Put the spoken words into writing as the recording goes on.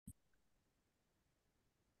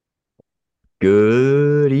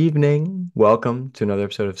Good evening. Welcome to another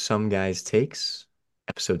episode of Some Guys Takes,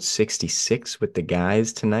 episode 66 with the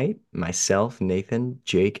guys tonight. Myself, Nathan,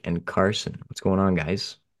 Jake, and Carson. What's going on,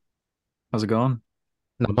 guys? How's it going?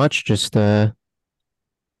 Not much, just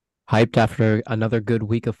hyped after another good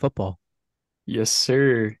week of football. Yes,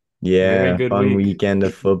 sir. Very Yeah, good fun week. weekend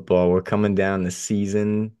of football. We're coming down. The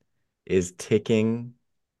season is ticking.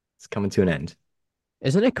 It's coming to an end.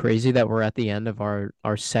 Isn't it crazy that we're at the end of our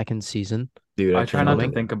second season Dude, I I try can't not to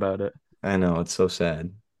believe filming? it. think about it. I know, it's so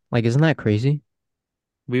sad. Like, isn't that crazy?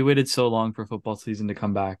 We waited so long for football season to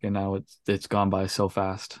come back, and now it's gone by so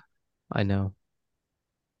fast. I know.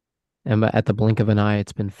 And at the blink of an eye,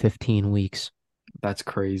 it's been 15 weeks. That's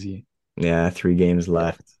crazy. Yeah, 3 games Yeah.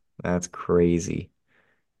 left. That's crazy.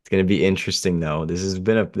 It's gonna be interesting though. This has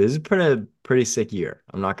been a pretty sick year.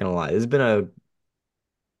 I'm not gonna lie. This has been a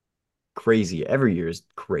crazy. Every year is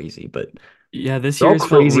crazy, but Yeah, this they're all year's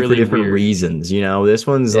felt crazy for really different weird. reasons. This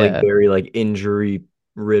one's like Yeah. very like injury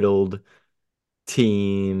riddled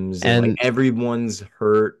teams, and like And everyone's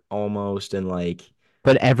hurt almost, and like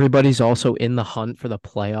but everybody's also in the hunt for the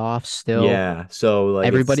playoffs still. yeah. So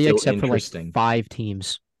like it's Everybody still except for like interesting. five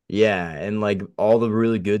teams. Yeah, and like all the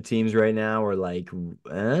really good teams right now are like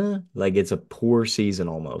it's a poor season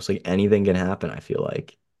almost. Like anything can happen, I feel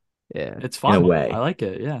like, Yeah. It's in a fun. I way. like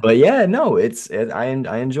it. Yeah. But yeah, no,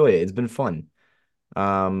 I enjoy it. It's been fun.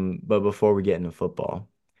 But before we get into football,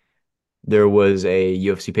 there was a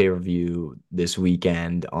UFC pay-per-view this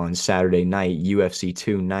weekend on Saturday night, UFC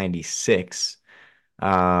 296.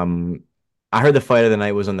 Um, I heard the fight of the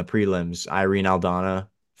night was on the prelims. Irene Aldana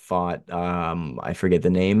fought I forget the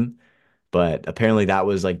name, but apparently that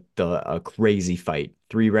was like the a crazy fight.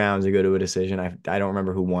 3 rounds to go to a decision. I don't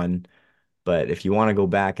remember who won, but if you want to go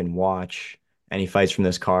back and watch any fights from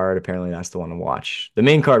this card, apparently that's the one to watch. The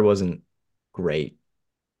main card wasn't great.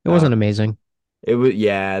 It Uh, wasn't amazing. it was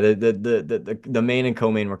yeah, the main and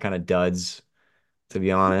co-main were kind of duds, to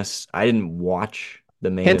be honest. I didn't watch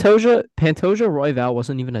the main event. Pantoja Royval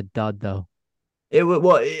wasn't even a dud though. It was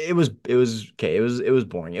well, it was okay. It was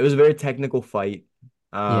boring. It was a very technical fight.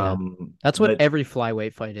 Yeah. That's what But every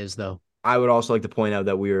flyweight fight is though. I would also like to point out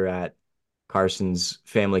that we were at Carson's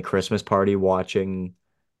family Christmas party watching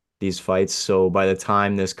these fights. So by the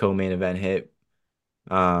time this co-main event hit,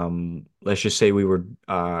 let's just say we were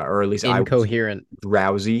or at least I was Incoherent.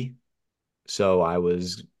 drowsy. So I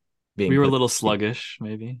was being We were a put little to sleep. sluggish,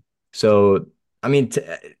 maybe. So I mean,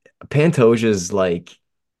 Pantoja's like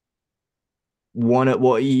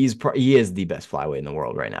he is the best flyweight in the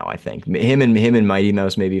world right now. I think him and Mighty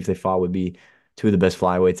Mouse, maybe if they fought, would be two of the best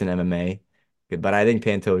flyweights in MMA. But I think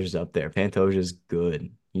Pantoja's up there. Pantoja's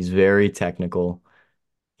good. He's very technical.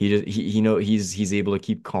 He's able to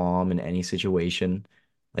keep calm in any situation.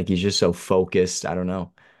 Like he's just so focused. I don't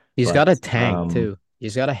know. He's But got a tank too.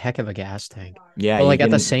 He's got a heck of a gas tank. yeah, But like at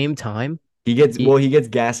the same time, he he gets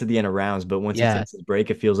gas at the end of rounds, but once he yeah, takes his break,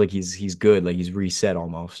 it feels like he's good. Like he's reset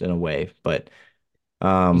almost in a way. But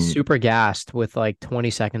he's um super gassed with like 20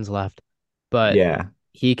 seconds left. But yeah.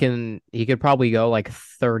 he could probably go like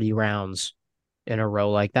 30 rounds in a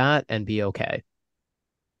row like that and be okay.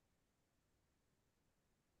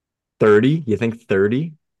 30? You think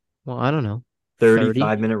 30? Well, I don't know.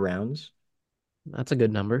 30? 35-minute rounds? That's a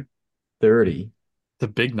good number. 30. It's a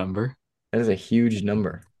big number. That is a huge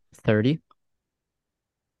number. 30?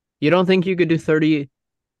 You don't think you could do 30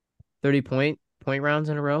 point rounds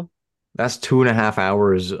in a row? That's 2.5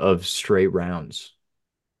 hours of straight rounds.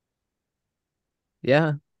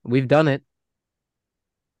 Yeah, we've done it.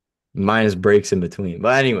 Minus breaks in between.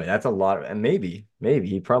 But anyway, that's a lot. And maybe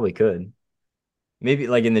he probably could. Maybe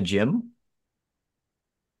like in the gym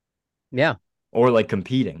Yeah. or like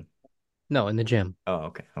competing. No, in the gym.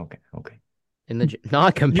 Oh, okay. In the gym.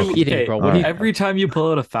 Not You competing, okay? bro. All What do you right. Every time you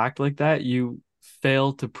pull out a fact like that, you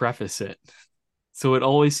fail to preface it. So it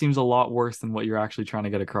always seems a lot worse than what you're actually trying to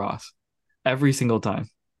get across. Every single time.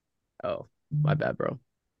 Oh, my bad, bro.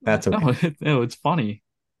 That's No, okay. no, it's funny.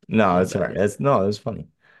 No, My that's all right. bad. That's funny.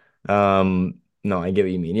 No, I get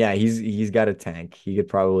what you mean. Yeah, he's got a tank. He could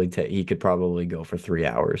probably go for 3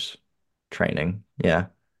 hours training. Yeah.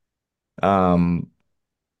 Um,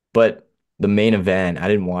 but the main event, I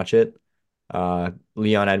didn't watch it.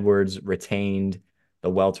 Leon Edwards retained the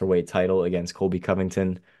welterweight title against Colby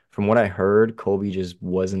Covington. From what I heard, Colby just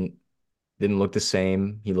didn't look the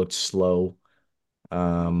same. He looked slow.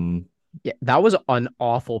 Um, Yeah, that was an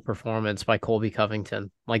awful performance by Colby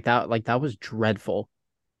Covington. Like that was dreadful.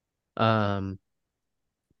 Um,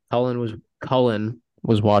 Cullen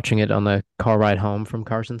was watching it on the car ride home from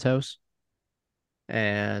Carson's house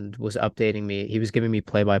and was updating me. He was giving me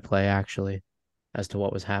play by play actually as to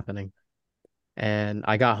what was happening. and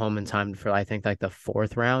I got home in time for I think like the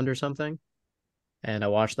fourth round or something. And I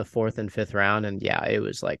watched the fourth and fifth round, and yeah, it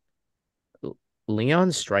was like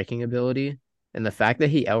Leon's striking ability and the fact that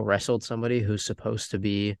he out wrestled somebody who's supposed to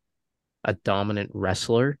be a dominant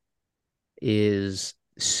wrestler is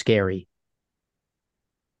scary.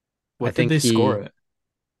 I What did think they score he, it?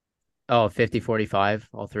 oh, 50-45,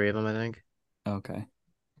 all three of them, I think. Okay.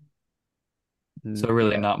 So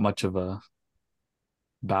really Yeah, not much of a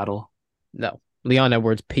battle. no. Leon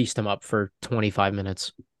Edwards pieced him up for 25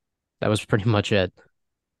 minutes. That was pretty much it.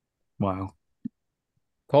 Wow.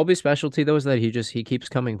 Colby's specialty though is that he keeps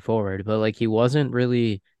coming forward, but like he wasn't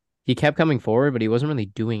really he kept coming forward, but he wasn't really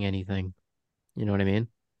doing anything. You know what I mean?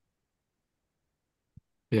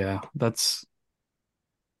 Yeah, that's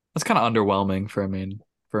kind of underwhelming for a main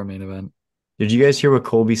event. Did you guys hear what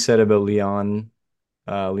Colby said about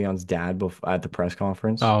Leon's dad at the press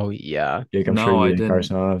conference? Oh yeah. Jake, I'm sure No, you I did, didn't.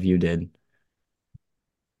 Carson. I don't know if you did.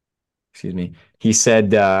 Excuse me. He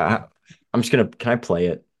said, I'm just gonna, can I play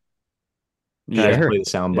it? Can I just Yeah. Sure. play the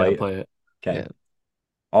sound Yeah, bite? play it. Okay. Yeah.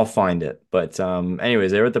 I'll find it. But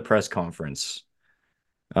anyways, they were at the press conference.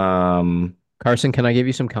 Um, Carson, can I give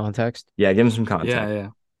you some context? yeah, give him some Yeah, context. yeah.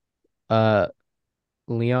 Uh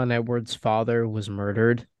Leon Edwards' father was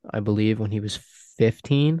murdered, I believe, when he was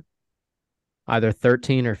 15, either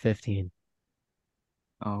 13 or 15.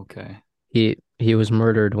 Okay. He was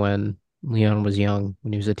murdered when Leon was young,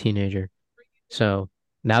 when he was a teenager. So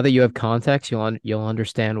now that you have context, you'll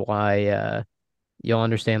understand why you'll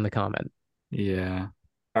understand the comment. Yeah.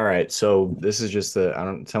 All right, so this is just I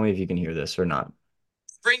don't, tell me if you can hear this or not.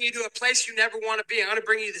 Bring you to a place you never want to be. I'm going to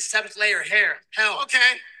bring you to the seventh layer of hell. Okay.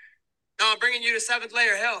 No, I'm bringing you to seventh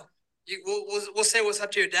layer hell. We'll say what's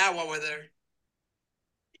up to your dad while we're there.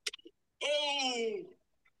 Oh.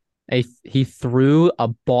 He threw a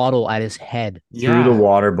bottle at his head. Threw the Yeah.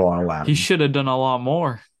 water bottle at He him. should have done a lot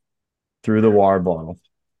more. Threw the water bottle.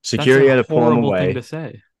 That's Security a had to pull him horrible thing to away.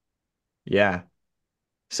 say. Yeah.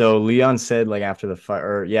 So Leon said like after the fight,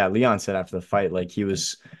 or yeah, Leon said after the fight, like he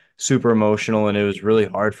was super emotional and it was really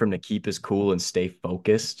hard for him to keep his cool and stay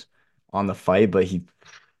focused on the fight, but he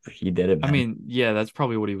did it, I man. mean, yeah, that's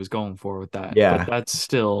probably what he was going for with that, but Yeah. that's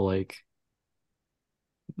still like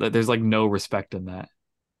there's like no respect in that.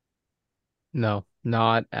 No,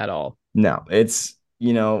 not at all. No, it's,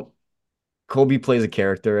 Kobe plays a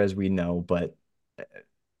character as we know, but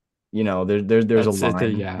there's a That's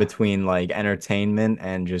it. line Yeah. between like entertainment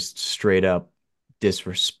and just straight up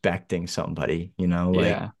disrespecting somebody,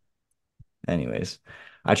 like Yeah. anyways.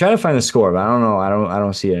 I try to find the score, but I don't know. I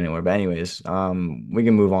don't see it anywhere. But anyways, we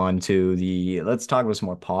can move on to let's talk about some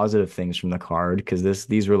more positive things from the card because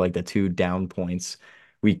these were like the two down points.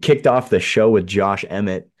 We kicked off the show with Josh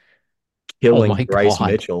Emmett Oh killing my Bryce God.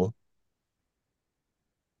 Mitchell.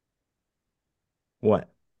 What?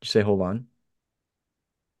 Did you say hold on?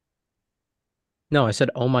 No, I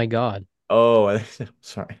said, oh my God. Oh,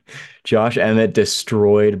 sorry. Josh Emmett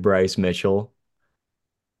destroyed Bryce Mitchell.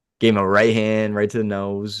 Gave him a right hand right to the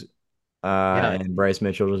nose. Yeah. And Bryce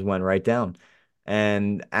Mitchell just went right down.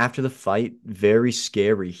 And after the fight, very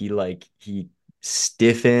scary. He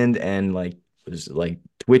stiffened and like was like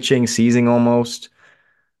twitching, seizing almost.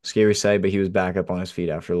 Scary sight, but he was back up on his feet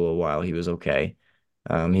after a little while. He was okay.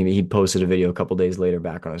 He posted a video a couple days later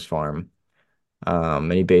back on his farm.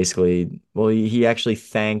 And he basically, well, he actually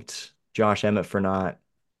thanked Josh Emmett for not,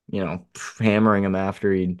 hammering him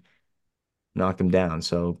after he knocked him down.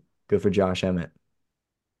 So good for Josh Emmett.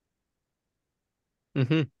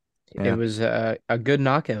 hmm It Yeah. was a good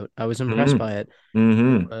knockout. I was impressed hmm by it.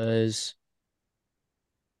 It hmm was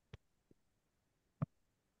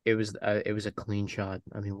it was a clean shot.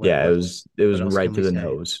 I mean, Yeah, it was what else right can to we the say?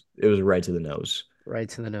 nose. It was right to the nose. Right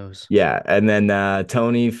to the nose. Yeah, and then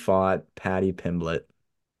Tony fought Patty Pimblett.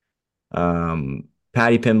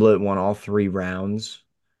 Patty Pimblett won all 3 rounds,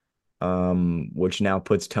 which now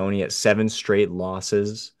puts Tony at 7 straight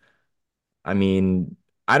losses. I mean,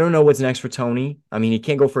 I don't know what's next for Tony. I mean, he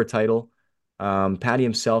can't go for a title. Patty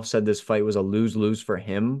himself said this fight was a lose-lose for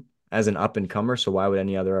him as an up-and-comer, so why would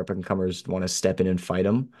any other up-and-comers want to step in and fight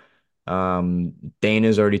him?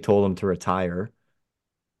 Dana's already told him to retire.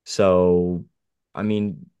 So, I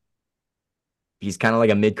mean, he's kind of like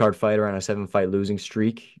a mid-card fighter on a 7-fight losing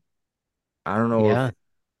streak. I don't know if Yeah.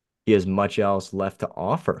 he has much else left to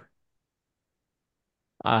offer.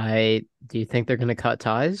 I do you think they're gonna cut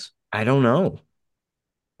ties? I don't know,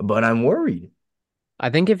 but I'm worried. I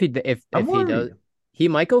think I'm if he does, worried. he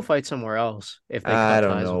might go fight somewhere else if they I cut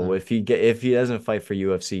don't ties with know him. if he doesn't fight for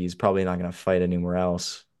UFC, he's probably not going to fight anywhere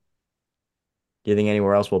else. Do you think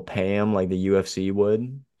anywhere else will pay him like the UFC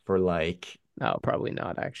would for like Oh, probably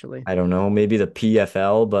not actually. I don't know, maybe the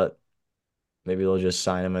PFL, but maybe they'll just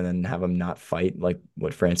sign him and then have him not fight like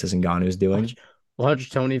what Francis Ngannou's doing. Watch, watch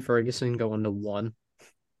Tony Ferguson go into one.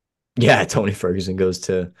 Yeah, Tony Ferguson goes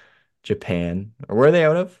to Japan. Or where are they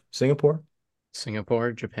out of? Singapore?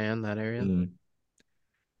 Singapore, Japan, that area. Mm.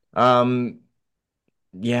 Um,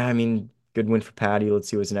 yeah, I mean, good win for Patty. Let's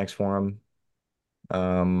see what's next for him.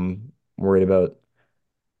 Worried about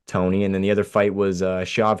Tony. And then the other fight was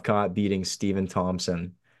Shavkat beating Stephen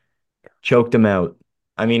Thompson. Choked him out.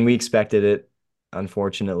 I mean, we expected it,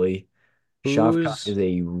 unfortunately. Shavkat Who's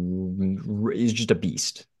is just a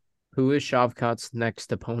beast. who is Shavkat's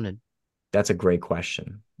next opponent? That's a great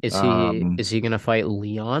question. Is he Um, is he gonna fight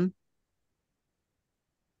Leon?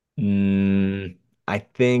 I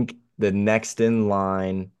think the next in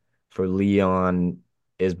line for Leon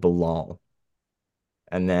is Bilal.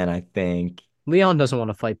 And then I think, Leon doesn't want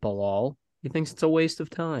to fight Bilal. He thinks it's a waste of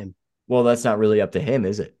time. well, that's not really up to him,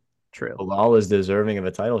 is it? True. Bilal is deserving of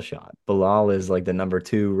a title shot. Bilal is like the number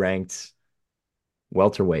two ranked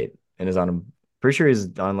welterweight and is on a pretty sure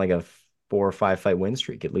he's on like a 4 or 5 fight win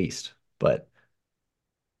streak at least. But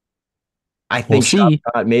I We'll think see.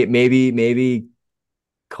 Shavkat, maybe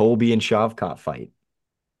Colby and Shavkat fight.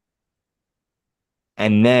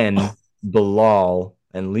 And then Bilal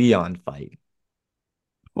and Leon fight.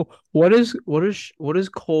 What is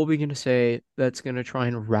Colby gonna say that's gonna try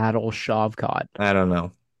and rattle Shavkat? I don't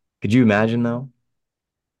know. Could you imagine though?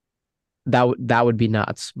 That would be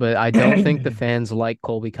nuts. But I don't think the fans like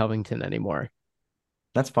Colby Covington anymore.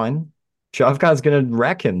 That's fine. Shavkat's gonna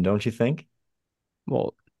wreck him, don't you think?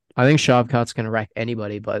 Well, I think Shavkat's gonna wreck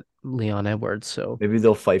anybody but Leon Edwards. So Maybe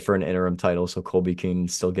they'll fight for an interim title so Colby can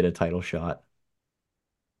still get a title shot.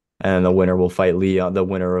 And the winner will fight Leon, the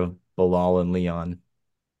winner of Bilal and Leon.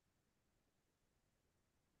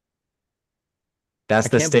 That's I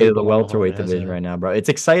the can't state believe of the Bilal welterweight has division a. right now, bro. It's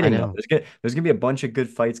I exciting though. know. There's gonna be a bunch of good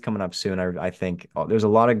fights coming up soon. I think there's a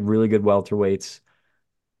lot of really good welterweights.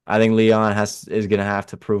 I think Leon is gonna have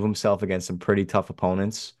to prove himself against some pretty tough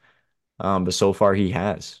opponents. But so far he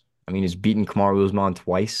has. I mean, he's beaten Kamaru Usman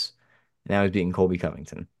twice. And now he's beating Colby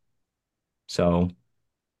Covington. So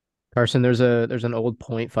Carson, there's an old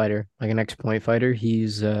point fighter, like an ex-point fighter.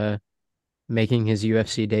 He's making his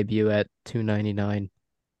UFC debut at 299.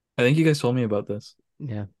 I think you guys told me about this.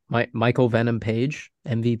 Yeah. Michael Venom Page,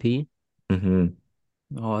 MVP. mhm.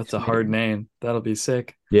 Oh, that's He's a hard making name. That'll be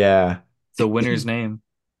sick. Yeah, It's a winner's name.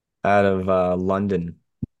 out of London,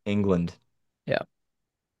 England. yeah.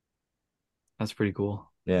 That's pretty cool.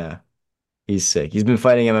 Yeah, he's sick. He's been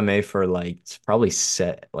fighting MMA for like it's probably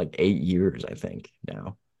set like 8 years, I think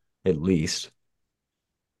now, at least.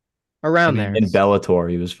 Around And there. in Bellator,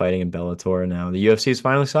 he was fighting in Bellator, and now the UFC has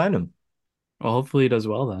finally signed him. Well, hopefully he does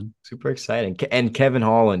well then. Super exciting. And Kevin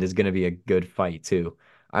Holland is going to be a good fight too.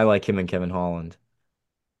 I like him and Kevin Holland.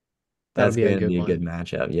 That'll That's be a going to good be a good one.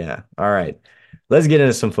 matchup. Yeah. All right. Let's get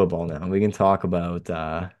into some football now. We can talk about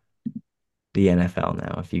the NFL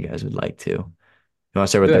now if you guys would like to. You want to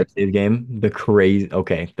start with Good. Thursday's game? The crazy.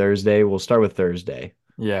 Okay, Thursday. We'll start with Thursday.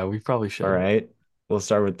 Yeah, we probably All should. right. We'll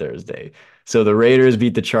start with Thursday. So the Raiders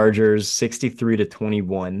beat the Chargers 63 to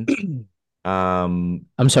 21. Um,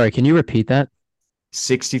 I'm sorry, can you repeat that?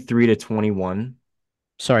 63 to 21.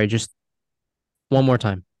 Sorry, just one more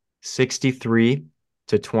time. 63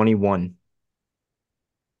 to 21.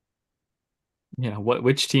 Yeah,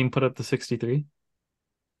 which team put up the 63?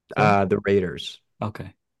 Sorry? The Raiders.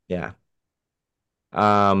 Okay. Yeah.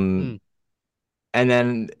 Um, Hmm. and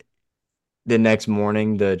then the next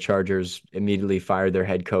morning, the Chargers immediately fired their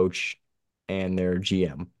head coach and their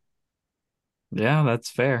GM. Yeah, that's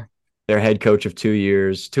fair. Their head coach of 2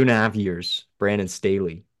 years, 2.5 years, Brandon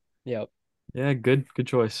Staley. Yep. Yeah, good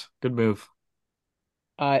choice. Good move.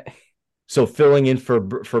 I So filling in for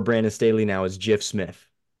Brandon Staley now is Jeff Smith,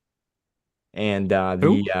 and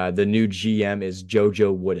Who? the new GM is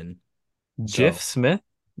JoJo Wooden. Jiff So Smith?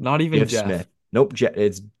 Not even Jeff Jeff. Smith. Nope,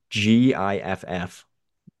 it's GIFF.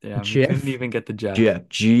 Yeah, we couldn't Jeff. even get the Jeff. Jeff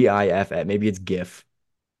GIFF. Maybe it's GIF,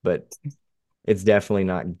 but it's definitely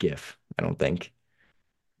not GIF. I don't think.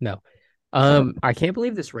 No. Um, I can't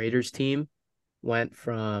believe this Raiders team went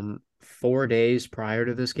from 4 days prior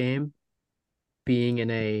to this game being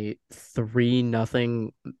in a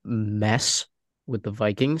 3-0 mess with the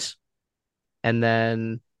Vikings, and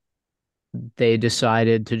then they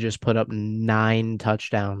decided to just put up 9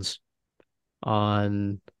 touchdowns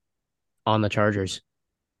on on the Chargers.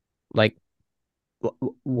 Like,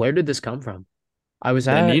 where did this come from? I was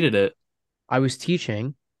They at needed it. I was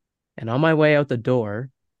teaching, and on my way out the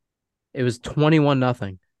door, it was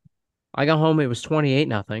 21-0. I got home, it was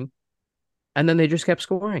 28-0, and then they just kept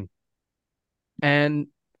scoring. And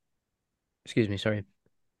excuse me, sorry.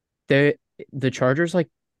 The the Chargers like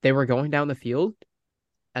they were going down the field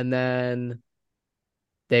and then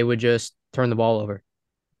they would just turn the ball over.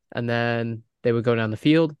 And then they would go down the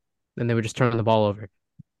field and they would just turn the ball over.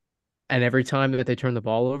 And every time that they turned the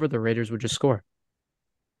ball over, the Raiders would just score.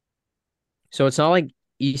 So it's not like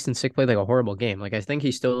Easton Sick played like a horrible game. Like I think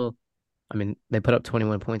he still I mean, they put up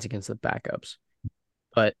 21 points against the backups,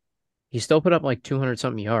 but he still put up like 200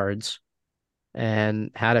 something yards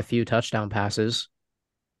and had a few touchdown passes.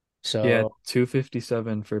 Yeah, So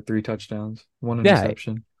 257 for 3 touchdowns, one yeah,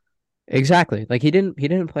 interception. exactly. Like he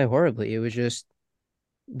didn't play horribly. It was just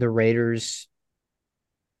the Raiders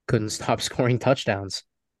couldn't stop scoring touchdowns.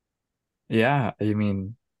 Yeah, I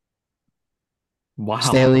mean,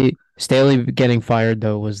 wow. Staley getting fired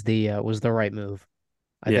though was the right move.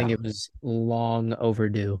 I think Yeah, it was long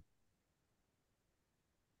overdue.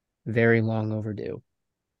 Very long overdue.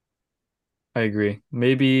 I agree.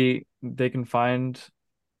 Maybe they can find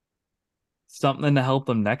something to help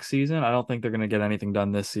them next season. I don't think they're going to get anything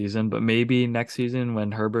done this season, but maybe next season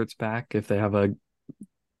when Herbert's back, if they have a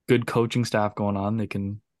good coaching staff going on, they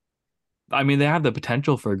can. I mean, they have the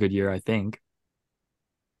potential for a good year, I think.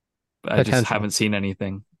 But I just Potential. haven't seen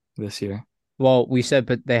anything this year. Well, we said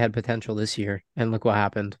but they had potential this year, and look what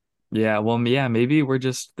happened. Yeah, well, yeah, maybe we're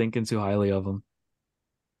just thinking too highly of them.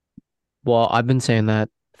 Well, I've been saying that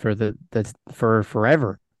for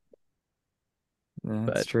forever, Yeah,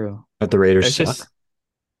 that's but true. But the Raiders It's just, suck.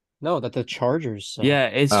 no, that the Chargers suck. yeah,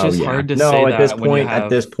 it's Oh just yeah. hard to say No, that when you at have,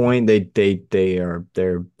 this point,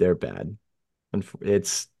 they're bad. And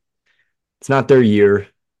it's not their year.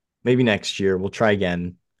 Maybe next year we'll try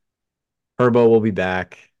again. Herbo will be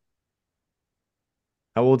back.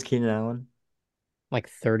 How old's Keenan Allen? Like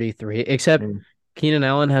 33, except Mm. Keenan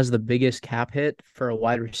Allen has the biggest cap hit for a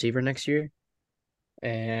wide receiver next year,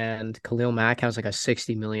 and Khalil Mack has like a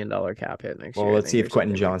 $60 million cap hit next Well, year, I let's see think, if or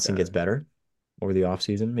Quentin something like Johnson that. gets better over the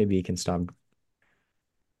offseason. Maybe he can stop,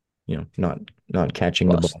 not catching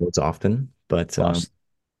the Bust, ball as often. But bust,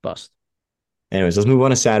 bust. anyways, let's move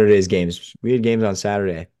on to Saturday's games. We had games on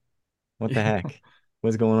Saturday. What the heck?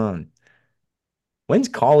 What's going on? When's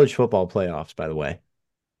college football playoffs, by the way?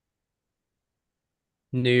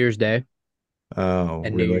 New Year's Day Oh,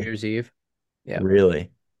 and New really? Year's Eve. Yeah.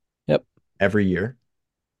 Really? Yep. Every year?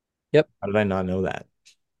 Yep. How did I not know that?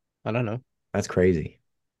 I don't know. That's crazy.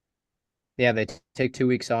 Yeah, they take 2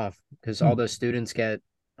 weeks off because Hmm. all the students get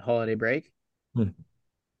holiday break, Hmm.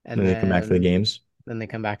 and Then they come back for the games. then they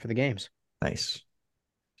come back for the games. Nice.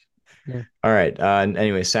 Yeah. All right.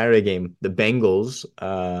 Anyway, Saturday game. The Bengals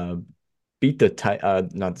beat the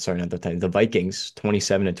not the Titans, the Vikings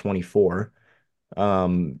 27-24.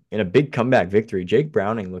 In a big comeback victory. Jake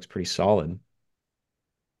Browning looks pretty solid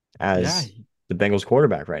yeah, as the Bengals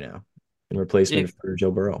quarterback right now in replacement it for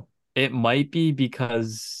Joe Burrow. it might be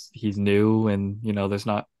because he's new and there's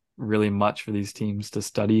not really much for these teams to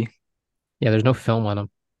study. Yeah, there's no film on them.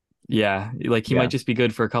 Yeah, like he might Yeah. just be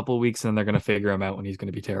good for a couple of weeks and then they're gonna figure him out when he's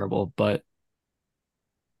gonna be terrible. But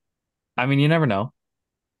I mean, you never know.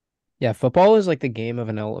 Yeah, football is like the game of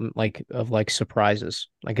an element like surprises.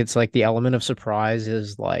 Like it's like the element of surprise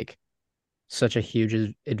is like such a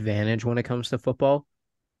huge advantage when it comes to football.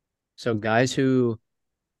 So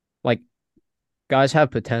like guys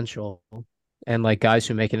have potential and like guys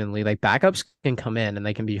who make it in the league, like backups can come in and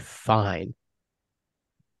they can be fine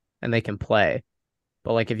and they can play.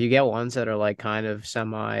 But like if you get ones that are like kind of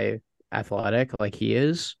semi athletic like he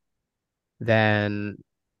is, then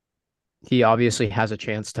he obviously has a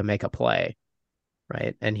chance to make a play,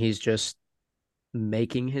 right? And he's just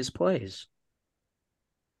making his plays.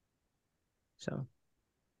 So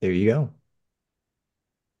There you go.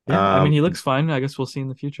 Yeah, I mean Um, he looks fine. I guess we'll see in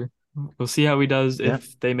the future. We'll see how he does yeah.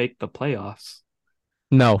 if they make the playoffs.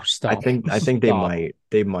 no, I stop. think I think they Stop. might.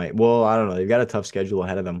 They might. Well, I don't know. They've got a tough schedule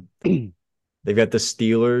ahead of them. They've got the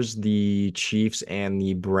Steelers, the Chiefs, and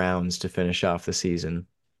the Browns to finish off the season.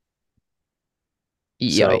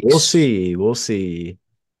 So we'll Yikes. see. We'll see.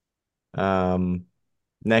 Um,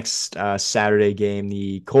 next Saturday game,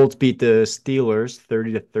 the Colts beat the Steelers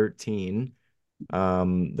 30-13.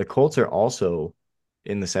 The Colts are also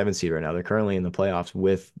in the 7th seed right now. They're currently in the playoffs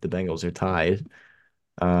with the Bengals. They're tied.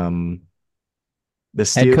 Um, the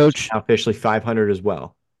Head Steelers coach. are now officially 500 as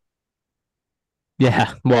well.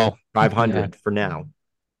 Yeah, well, yeah, 500 for now.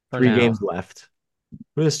 for 3 games now. left.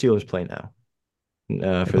 Who do the Steelers play now?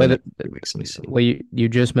 They For the play next 3 weeks. Let me see. well, you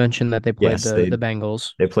just mentioned that they played Yes, the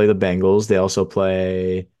Bengals, they play the Bengals. They also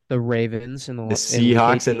play the Ravens the in week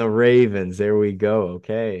Seahawks and the 18. Ravens. There we go.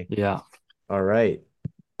 Okay. Yeah. All right.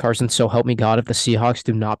 Carson, so help me God, if the Seahawks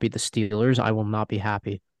do not beat the Steelers, I will not be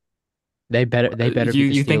happy. They better beat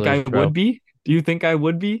the You think I Steelers, would bro. be? Do you think I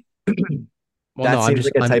would be? Well, no, That I'm seems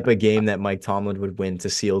just like a I'm type of game that Mike Tomlin would win to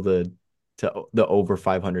seal the over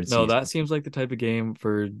 500 No, season. that seems like the type of game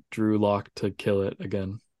for Drew Lock to kill it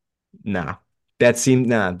again. Nah. That seems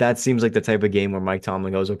like the type of game where Mike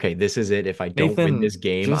Tomlin goes, okay, this is it. If I don't win Nathan, this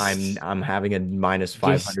game, I'm having a minus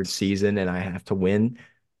 500 just, season and I have to win.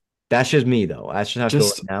 That's just me though. That's just how I feel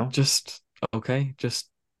right now. just, okay,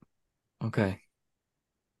 okay.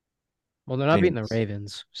 well, they're not beating the Anyways,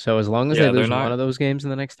 Ravens, so as long as they Yeah, they're lose one not. of those games in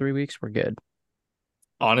the next 3 weeks, we're good.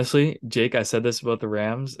 Honestly, Jake, I said this about the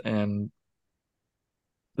Rams, and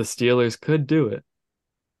the Steelers could do it.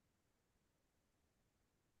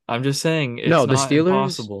 I'm just saying No, it's not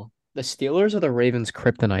impossible. the Steelers are the Ravens'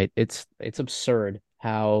 kryptonite. It's absurd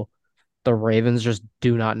how the Ravens just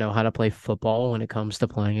do not know how to play football when it comes to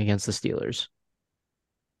playing against the Steelers.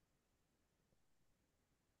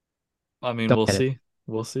 I mean, Don't we'll get it. see.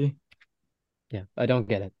 We'll see. Yeah, I don't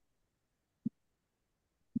get it.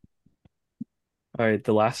 All right,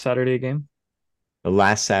 the last Saturday game. the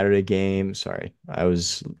last Saturday game, sorry, I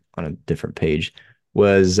was on a different page,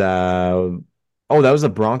 was oh, that was the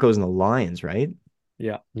Broncos and the Lions, right?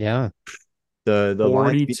 Yeah, Yeah. The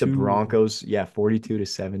Lions beat the 42. Broncos, yeah, 42 to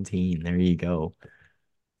 17. There you go.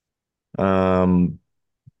 Um,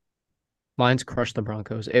 Lions crushed the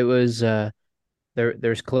Broncos. It was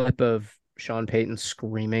there's clip of Sean Payton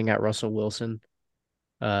screaming at Russell Wilson.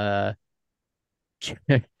 Uh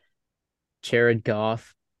Jared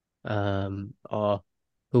Goff.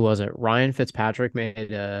 Who was it? Ryan Fitzpatrick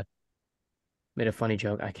made a funny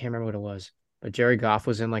joke. I can't remember what it was, but Jared Goff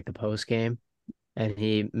was in like the post game and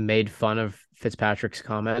he made fun of Fitzpatrick's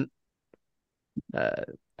comment. Uh,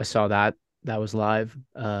 I saw that. That was live.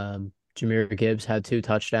 Jahmyr Gibbs had 2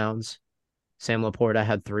 touchdowns. Sam Laporta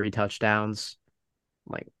had 3 touchdowns.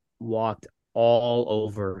 Like walked all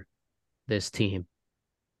over this team.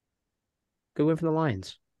 Good win for the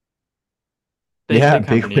Lions. They yeah, kind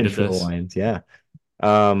big of win needed for the this. Lions. Yeah.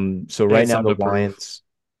 So They right had now something the to prove. Lions,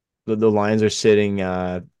 the Lions are sitting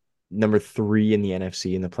number 3 in the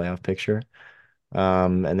NFC in the playoff picture.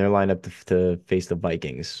 And they're lined up to face the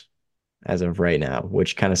Vikings as of right now,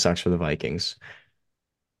 which kind of sucks for the Vikings.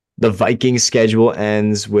 The Vikings schedule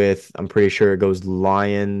ends with, I'm pretty sure it goes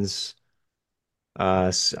Lions,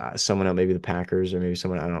 someone else, maybe the Packers or maybe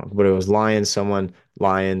someone, I don't know, but it was Lions, someone,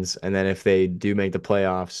 Lions, and then if they do make the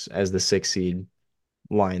playoffs as the 6th seed,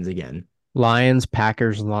 Lions again. Lions,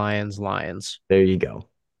 Packers, Lions, Lions. There you go.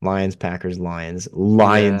 Lions, Packers, Lions.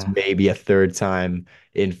 Lions Yeah, maybe a third time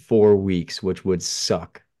in 4 weeks, which would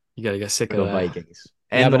suck you gotta get sick for of the that. Vikings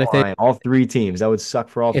Yeah, and the but Lions. All 3 teams. That would suck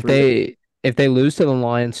for all if three of them. they lose to the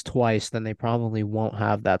Lions twice, then they probably won't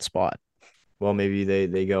have that spot. Well, maybe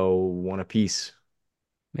they go one apiece,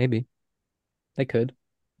 Maybe they could.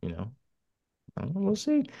 you know. I don't know, we'll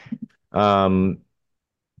see. Um,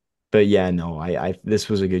 but yeah, no, I this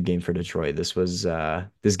was a good game for Detroit. This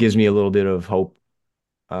gives me a little bit of hope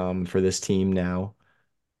for this team now.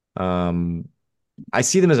 Um, I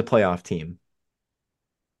see them as a playoff team.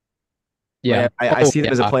 Yeah. Like I Oh see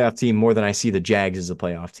them as a yeah. playoff team more than I see the Jags as a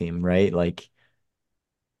playoff team, right? Like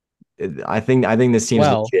I think this team's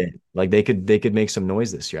Well, legit. Like they could make some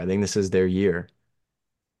noise this year. I think this is their year.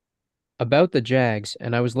 about the Jags,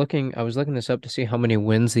 and I was looking this up to see how many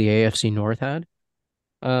wins the AFC North had.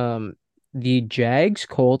 Um, the Jags,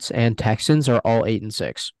 Colts, and Texans are all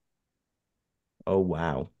 8-6. Oh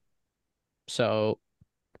wow. So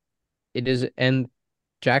it is, and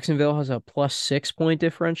Jacksonville has a +6 point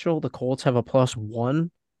differential. The Colts have a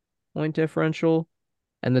 +1 point differential,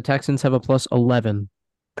 and the Texans have a +11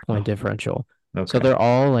 point Oh, differential. So okay. they're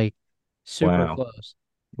all like super Wow. close.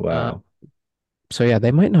 Uh, Wow. so yeah,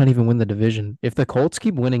 they might not even win the division. If the Colts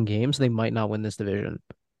keep winning games, they might not win this division.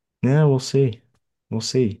 Yeah, we'll see. We'll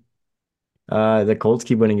see. The Colts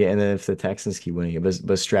keep winning it, and then if the Texans keep winning it,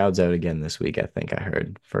 but Stroud's out again this week, I think I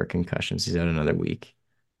heard for concussions. He's out another week.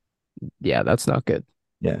 Yeah, that's not good.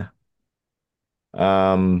 Yeah.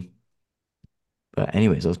 Um, but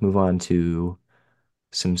anyways, let's move on to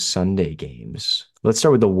some Sunday games. Let's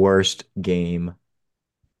start with the worst game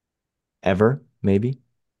ever, maybe.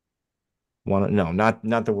 No,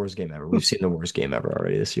 not the worst game ever. We've seen the worst game ever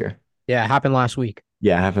already this year. Yeah, it happened last week.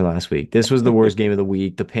 Yeah, it happened last week. This was the worst game of the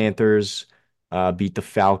week. The Panthers beat the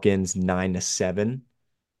Falcons 9-7.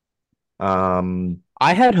 Um,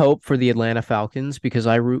 I had hope for the Atlanta Falcons because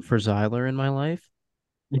I root for Zyler in my life,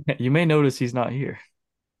 You may notice he's not here.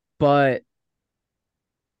 but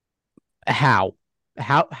how?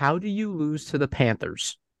 How do you lose to the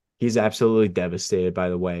Panthers? he's absolutely devastated, by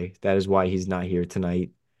the way. That is why he's not here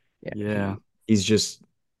tonight. Yeah, Yeah. He's just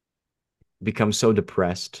become so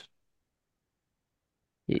depressed.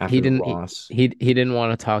 He, after he the didn't he, loss. he he didn't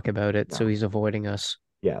want to talk about it, so No. he's avoiding us.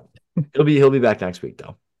 Yeah. He'll be back next week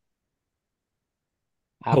though.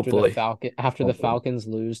 Hopefully. After the Hopefully. Falcons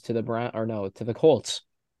lose to the Brown or no, to the Colts.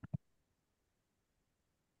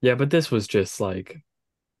 Yeah, but this was just like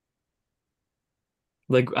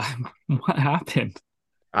what happened?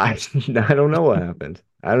 I I don't know what happened.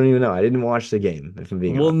 I don't even know. I didn't watch the game, if I'm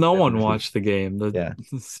being Well, honest. no I have one receipts. watched the game. The Yeah.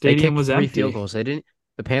 They stadium kicked was three field empty. goals.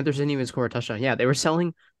 The Panthers didn't even score a touchdown. Yeah, they were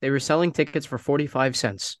selling tickets for 45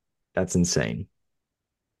 cents. That's insane.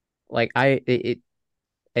 Like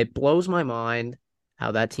it blows my mind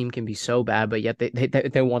how that team can be so bad, but yet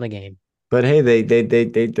they won a game. But hey,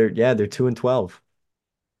 they're 2-12.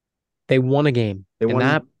 They won a game, and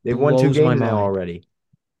that They've won two blows my games now mind. already.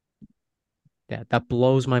 Yeah, that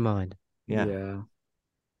blows my mind. Yeah. Yeah.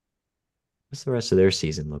 What's the rest of their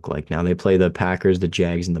season look like now? They play the Packers, the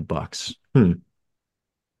Jags, and the Bucks. Hmm.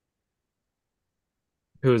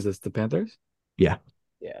 Who is this? The Panthers? Yeah.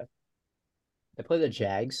 Yeah. They play the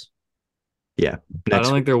Jags. Yeah. I don't Next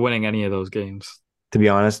think they're week. winning any of those games. To be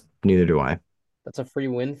honest, neither do I. That's a free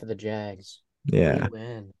win for the Jags. Free Yeah.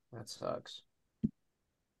 win. That sucks.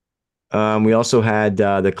 We also had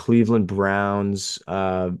the Cleveland Browns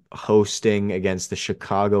hosting against the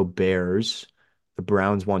Chicago Bears. The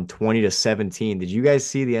Browns won 20-17. Did you guys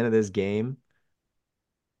see the end of this game?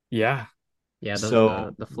 Yeah. Yeah,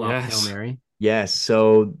 So, the flopped Hail Yes. Mary. yes.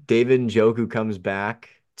 So David Njoku comes back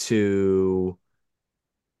to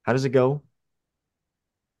how does it go?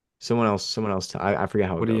 Someone else. I forget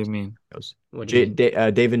how it What do you goes. mean? It goes. What do you mean?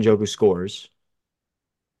 David Njoku scores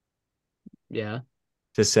Yeah.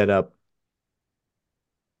 to set up.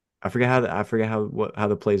 I forget how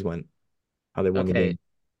the plays went. How they won the Okay. game.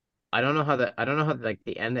 I don't know how like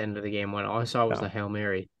the end of the game went. All I saw was the No. Hail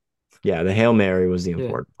Mary. Yeah, the Hail Mary was the Yeah.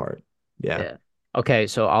 important part. Yeah. Yeah. Okay,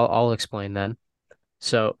 so I'll explain then.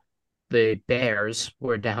 So the Bears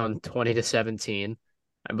were down 20-17.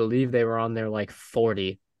 I believe they were on their like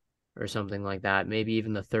 40 or something like that, maybe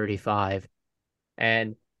even the 35.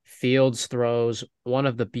 And Fields throws one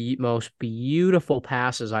of the most beautiful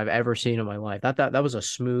passes I've ever seen in my life. That was a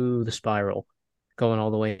smooth spiral going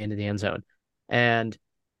all the way into the end zone. And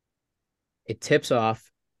it tips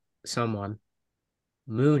off someone.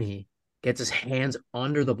 Mooney gets his hands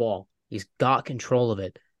under the ball. He's got control of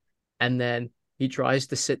it. And then he tries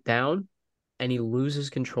to sit down and he loses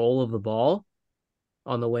control of the ball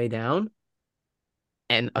on the way down.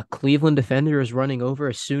 And a Cleveland defender is running over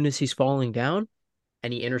as soon as he's falling down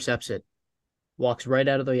and he intercepts it. Walks right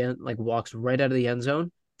out of the end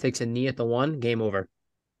zone, takes a knee at the one, game over.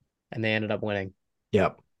 And they ended up winning.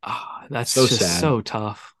 Yep. Oh, that's So just sad. so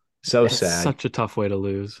tough. So It's sad. such a tough way to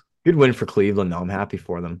lose. Good win for Cleveland, though. I'm happy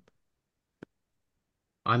for them.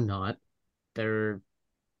 I'm not. They're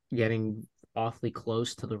getting awfully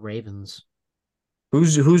close to the Ravens.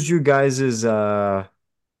 Who's your guys's I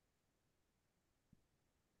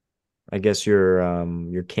guess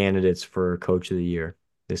your candidates for coach of the year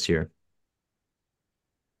this year?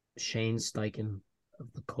 Shane Steichen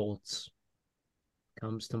of the Colts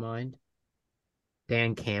comes to mind.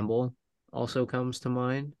 Dan Campbell also comes to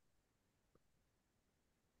mind.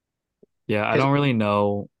 Yeah, I Because don't really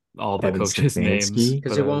know all the Kevin coaches' names, Stefanski.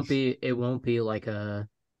 because but it won't be like an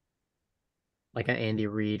Andy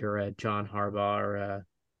Reid or a John Harbaugh or a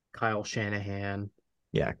Kyle Shanahan.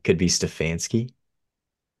 Yeah, could be Stefanski,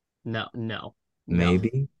 No, no, no,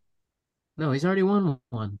 maybe. no. He's already won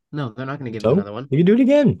one. No, they're not going to give him So another one. you can do it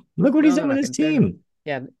again. Look what he's No, done they're with not his going. They're not. team.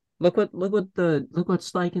 Yeah, look what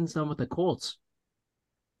Steichen's done with the Colts.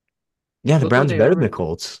 Yeah, the Look what Browns are they've better than the ever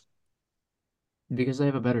Colts. because they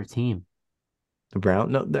have a better team.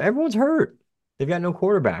 No, everyone's hurt. They've got no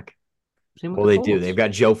quarterback. Same with Well, the they do. They've Colts.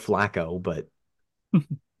 got Joe Flacco, but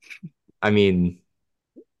I mean,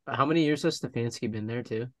 How many years has Stefanski been there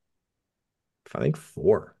too? I think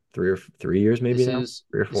 3 years maybe This now, is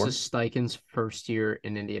 3 or 4. Steichen's first year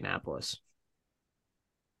in Indianapolis.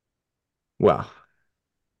 Well,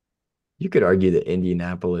 you could argue that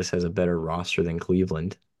Indianapolis has a better roster than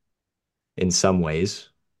Cleveland in some ways.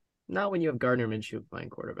 Not when you have Gardner Minshew playing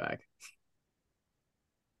quarterback.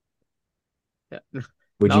 Yeah.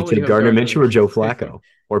 Would you Not when you take have Gardner Gardner Minshew or Minshew Joe playing Flacco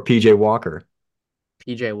or PJ Walker?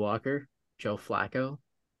 PJ Walker, Joe Flacco.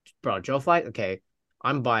 Bro, Joe Flacco. Okay,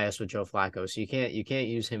 I'm biased with Joe Flacco, so you can't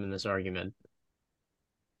use him in this argument.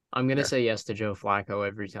 I'm gonna Fair. say yes to Joe Flacco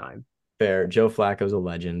every time. Fair. Joe Flacco's a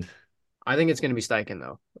legend. I think it's gonna be Steichen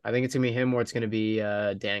though. I think it's gonna be him or it's gonna be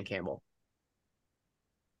Dan Campbell.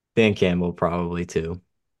 Dan Campbell probably too.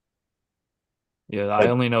 yeah, I But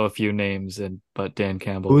only know a few names, but Dan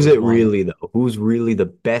Campbell who's is it one. really though? Who's really the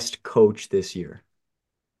best coach this year?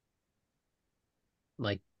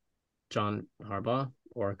 like John Harbaugh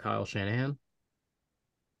or Kyle Shanahan.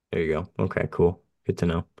 There you go. Okay, cool. Good to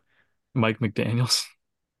know. Mike McDaniels.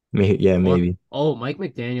 Yeah, Or maybe. Mike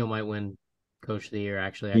McDaniel might win Coach of the Year.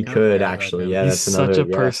 Actually, I He kind of could forgot about actually. him. Yeah, He's that's such another. a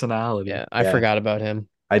Yeah, personality. Yeah, I yeah. forgot about him.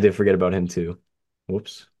 I did forget about him too.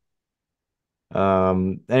 Whoops.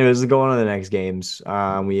 Anyways, let's go on to the next games.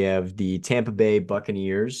 We have the Tampa Bay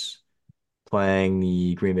Buccaneers playing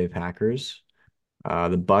the Green Bay Packers.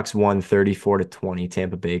 The Bucks won 34-20.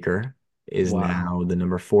 Tampa Baker is Wow. now the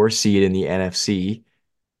number 4 seed in the NFC.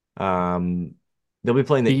 Um, they'll be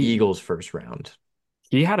playing the He Eagles first round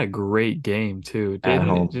he had a great game too. at Didn't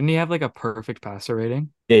home. didn't he have like a perfect passer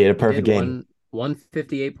rating? Yeah, he had a He did perfect game.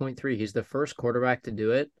 158.3. He's the first quarterback to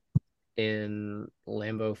do it in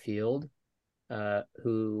Lambeau Field,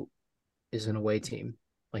 who is an away team,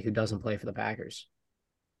 like who doesn't play for the Packers.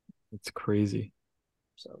 It's crazy.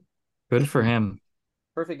 So Good for him.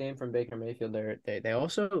 perfect game from Baker Mayfield. They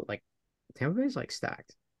also like Tampa Bay's like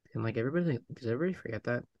stacked, and like everybody does everybody forget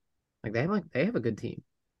that they have a good team.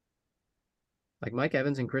 Like Mike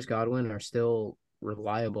Evans and Chris Godwin are still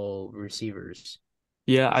reliable receivers.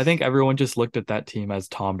 Yeah, I think everyone just looked at that team as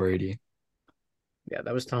Tom Brady. Yeah,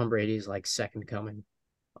 that was Tom Brady's like second coming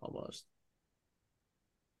almost.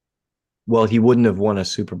 Well, he wouldn't have won a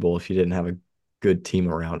Super Bowl if he didn't have a good team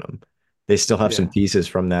around him. They still have some Yeah. pieces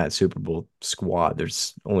from that Super Bowl squad.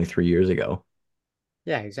 There's only 3 years ago.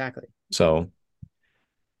 Yeah, exactly. So,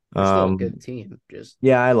 They're still a good um, team. Just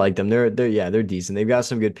yeah, I like them. They're decent. They've got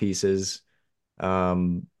some good pieces.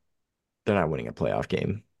 Um, they're not winning a playoff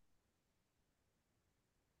game.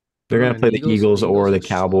 I They're don't know, gonna man. play the The Eagles or Eagles the look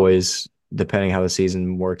slow. Cowboys, depending how the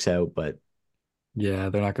season works out. But Yeah,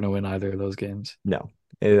 they're not going to win either of those games. no,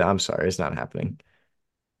 I'm sorry, it's not happening.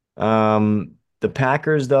 The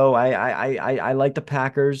Packers, though, I like the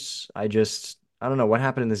Packers. I don't know what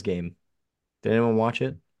happened in this game. Did anyone watch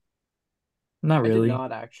it? Not I did really.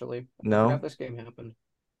 not actually. I forgot No? this game happened.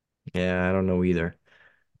 Yeah, I don't know either.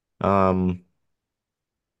 Um,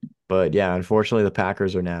 but yeah, unfortunately, the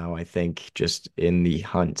Packers are now, I think, just in the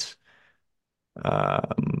hunt,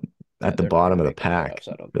 um, Yeah, at the they're not bottom gonna of the make the pack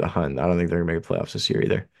playoffs, I don't for the think. hunt. I don't think they're gonna make the playoffs this year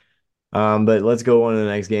either. But let's go on to the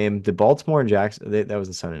next game. The Baltimore and Jackson, that was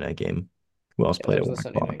the Sunday night game. Who else Yeah, that played at was the one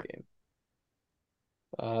Sunday night o'clock? game.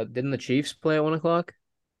 Didn't the Chiefs play at 1 o'clock?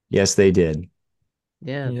 Yes, they did.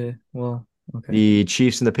 Yeah. Yeah, well, okay. The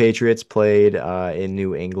Chiefs and the Patriots played in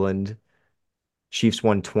New England. Chiefs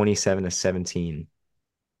won 27-17.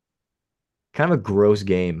 Kind of a gross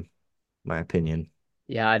game, in my opinion.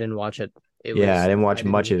 Yeah, I didn't watch it. Yeah, I didn't I watch didn't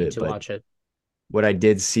much of need it, to but watch it. what I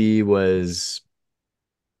did see was,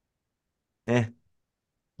 eh,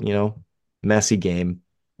 you know, messy game.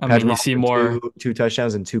 I mean, Patrick you Mahomes see had more, two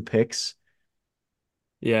touchdowns and 2 picks.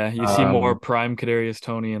 yeah, you see more Um, prime Kadarius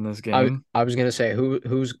Toney in this game. I was gonna say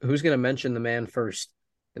who's gonna mention the man first?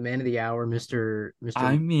 The man of the hour, Mr.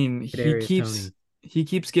 I mean, Kadarius Tony. he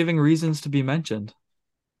keeps giving reasons to be mentioned,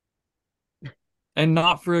 and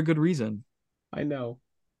not for a good reason. I know.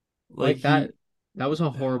 Like Like he, that was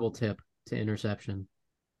a horrible tip to interception.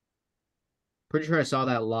 Pretty sure I saw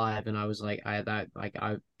that live and I was like I that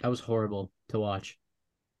was horrible to watch.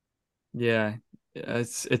 yeah,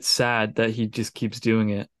 it's sad that he just keeps doing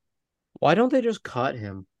it. Why don't they just cut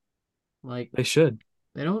him? Like They should.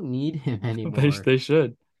 they don't need him They anymore. they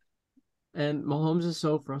should. And Mahomes is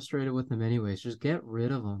so frustrated with him anyways. Just get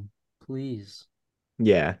rid of him, please.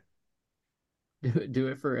 yeah, Do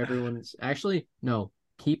it for everyone's. Actually, no.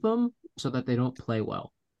 Keep them so that they don't play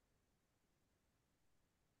well.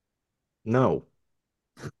 no,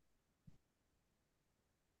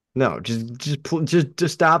 no, just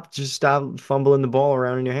stop fumbling the ball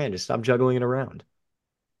around in your hand. Just stop juggling it around.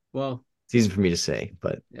 Well, It's easy for me to say,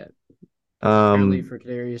 but yeah. Apparently um, for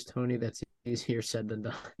Kadarius Tony, that's easier said than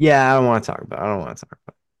done. yeah, I don't want to talk about. It. I don't want to talk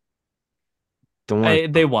about. It. Don't want to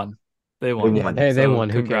They talk. won. They They won. Yeah, won. they So won.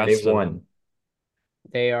 Who They congrats cares? to them. won.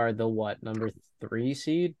 They are the what, number 3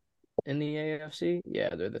 seed in the AFC?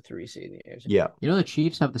 Yeah, they're the 3 seed in the AFC. Yeah, You know the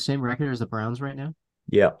Chiefs have the same record as the Browns right now?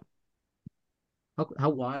 yeah, How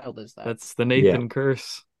wild is that? That's the yeah. Nathan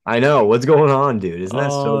curse. I know what's going on, dude. Isn't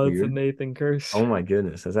that so Oh, it's a weird? Nathan curse. Oh my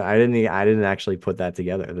goodness, I didn't actually put that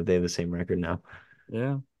together that they have the same record now.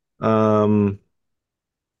 Yeah. Um.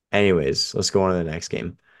 Anyways, let's go on to the next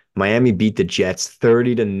game. Miami beat the Jets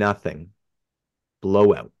 30-0.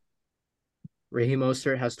 Blowout. Raheem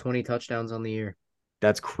Mostert has 20 touchdowns on the year.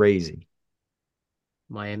 That's crazy.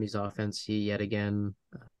 Miami's offense, he yet again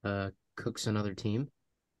cooks another team.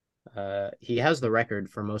 He has the record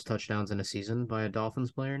for most touchdowns in a season by a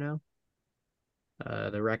Dolphins player now.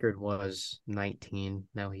 The record was 19.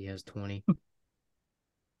 Now he has 20.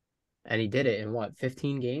 And he did it in what,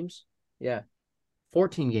 15 games? Yeah,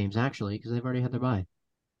 14 games actually, because they've already had their bye.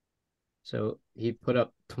 So he put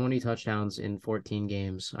up 20 touchdowns in 14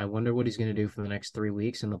 games. I wonder what he's going to do for the next 3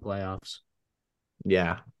 weeks in the playoffs.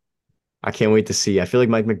 Yeah. I can't wait to see. I feel like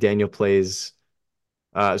Mike McDaniel plays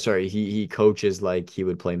sorry, he coaches like he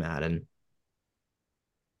would play Madden.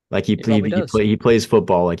 Like He probably does. he plays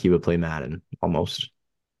football like he would play Madden almost.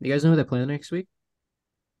 You guys know who they play next week?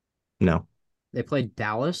 No. They play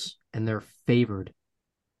Dallas, and they're favored.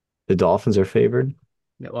 The Dolphins are favored.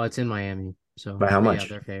 Well, it's in Miami, so By how but yeah, much?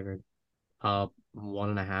 they're favored.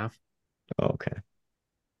 1.5. Oh, okay.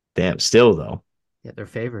 Damn, still though. Yeah, they're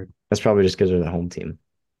favored. That's probably just because they're the home team.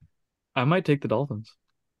 I might take the Dolphins.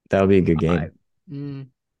 That'll be a good I game. mm,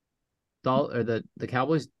 the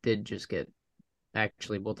Cowboys did just get.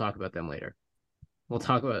 Actually, we'll talk about them later. We'll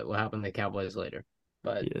talk about what happened to the Cowboys later.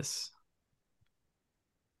 But Yes.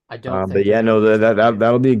 I don't But think they're yeah, going to no, lose that game.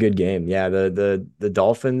 that'll be a good game. Yeah, the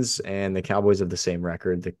Dolphins and the Cowboys have the same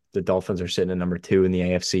record. The Dolphins are sitting at number 2 in the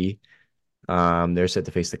AFC. They're set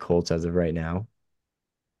to face the Colts as of right now.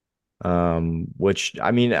 Which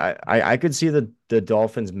I mean, I could see the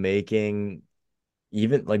Dolphins making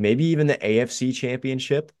even like maybe even the AFC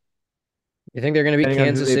championship, You think they're going to beat depending on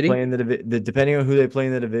who Kansas they City? play in depending on who they play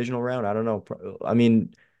in the divisional round. I don't know. I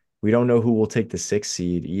mean, we don't know who will take the 6th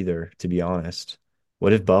seed either, to be honest.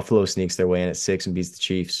 What if Buffalo sneaks their way in at 6 and beats the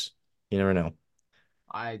Chiefs? You never know.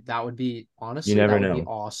 I that would be You honestly never that would be know.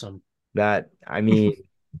 awesome. That I mean,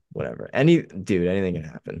 whatever. Anything can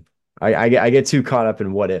happen. I get too caught up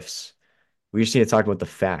in what ifs. We just need to talk about the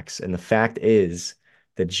facts. And the fact is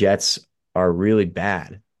the Jets are really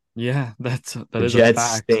bad. Yeah, that The is a Jets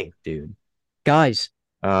fact. stink, dude. Guys,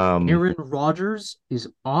 Um, Aaron Rodgers is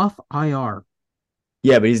off IR.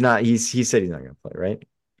 yeah, but he's not. He said he's not gonna play, right?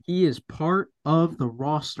 He is part of the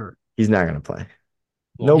roster. He's not gonna play.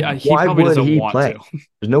 Well, No, He why probably would doesn't he want play? to.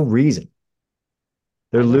 There's no reason.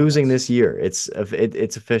 They're I know losing that's this year. It's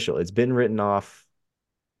official. It's been written off.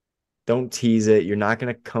 Don't tease it. You're not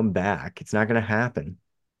gonna come back. It's not gonna happen.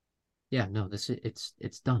 yeah, no,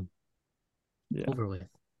 it's done. Yeah. Over with.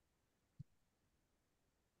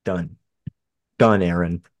 Done. Done,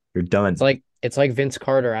 Aaron. You're done. It's like Vince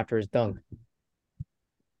Carter after his dunk.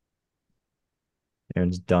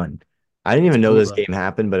 Aaron's done. I didn't It's even know this over. game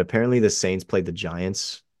happened, but apparently the Saints played the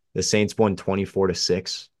Giants. The Saints won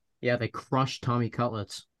 24-6. Yeah, they crushed Tommy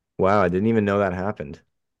Cutlets. Wow, I didn't even know that happened.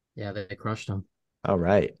 Yeah, they crushed him. All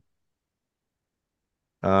right.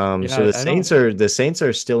 Yeah, So I don't. The Saints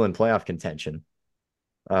are still in playoff contention.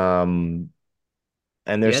 Um,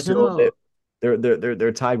 and they're You guys know still how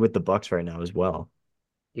they're tied with the Bucks right now as well.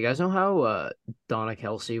 you guys know how Donna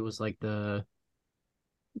Kelsey was like the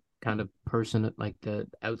kind of person, like the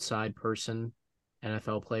outside person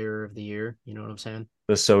NFL player of the year. You know what I'm saying?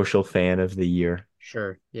 The social fan of the year.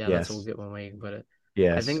 Sure. Yeah, that's a Yes. good one way you can put it.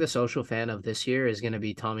 I think Yes. the social fan of this year is going to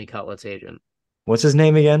be Tommy Cutlets' agent, What's his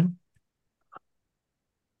name again?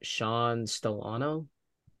 Sean Stellano.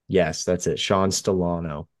 Yes, that's it. Sean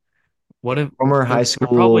Stellano. What if Former high they're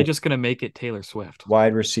probably school just gonna make it Taylor Swift?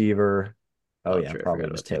 wide receiver. Oh Oh, yeah, true. I probably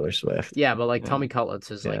forgot just about Taylor Taylor. Swift. Yeah, but like Yeah. Tommy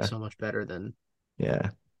Cutlets is like Yeah. so much better than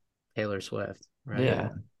Yeah. Taylor Swift, right? Yeah. Yeah.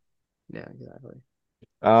 Yeah, exactly.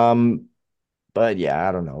 Um, but yeah,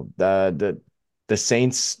 I don't know. The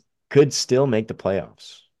Saints could still make the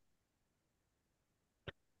playoffs,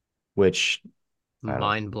 which I don't,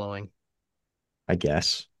 Mind blowing. I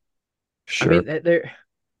guess. I Sure. mean, they're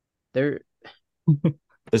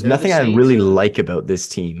There's they're the nothing I Saints. really like about this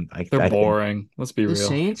team. They're I think boring. Let's be The real.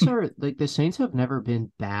 Saints are like the Saints have never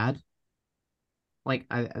been bad. Like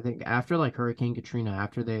I think after like Hurricane Katrina,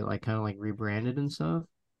 after they like kind of like rebranded and stuff,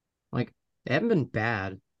 like they haven't been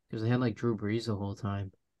bad because they had like Drew Brees the whole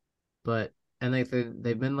time. But and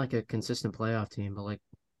they've been like a consistent playoff team, but like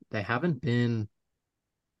they haven't been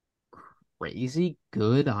crazy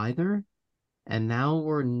good either. And now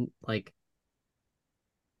we're like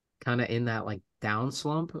kind of in that like down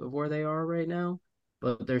slump of where they are right now,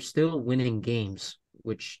 but they're still winning games,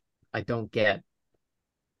 which I don't get.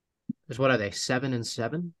 Because what are they,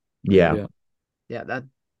 7-7? yeah, Yeah. Yeah, that.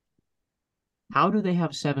 How do they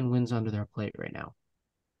have 7 wins under their plate right now?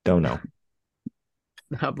 don't know.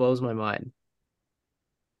 That blows my mind.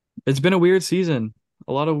 It's been a weird season.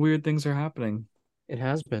 A lot of weird things are happening. It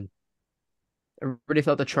has been. Everybody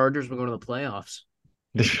thought the Chargers were going to the playoffs.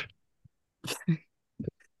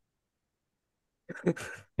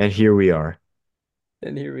 And here we are.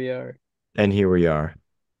 And here we are. And here we are.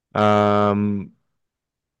 Um,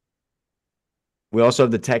 we also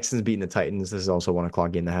have the Texans beating the Titans. This is also 1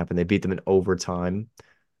 o'clock game that happened. They beat them in overtime.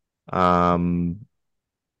 Um,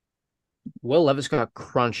 Will Levis got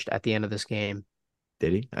crunched at the end of this game,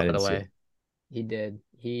 Did he? I by didn't the see it. way. He did.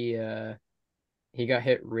 He got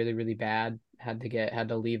hit really, really bad. Had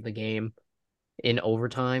to leave the game in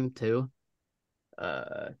overtime too.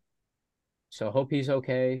 Uh so hope he's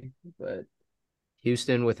okay. But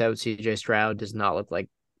Houston without CJ Stroud does not look like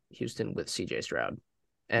Houston with CJ Stroud.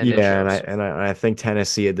 And it Yeah, and I shows. and I, and I think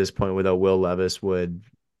Tennessee at this point without Will Levis would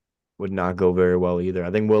not go very well either.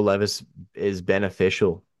 I think Will Levis is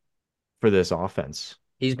beneficial for this offense.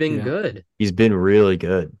 He's been Yeah. good. He's been really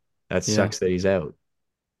good. That Yeah. sucks that he's out.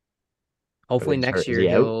 I Hopefully think he's next hurt. Is year he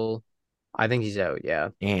out? he'll I think he's out, yeah.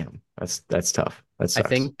 Damn, that's tough. That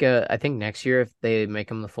sucks. I think next year if they make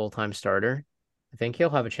him the full-time starter, I think he'll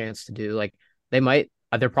have a chance to do like they might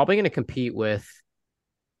they're probably going to compete with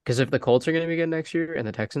because if the Colts are going to be good next year and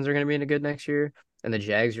the Texans are going to be in a good next year and the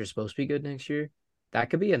Jags are supposed to be good next year, that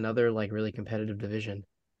could be another like really competitive division.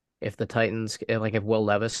 If the Titans like if Will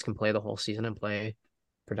Levis can play the whole season and play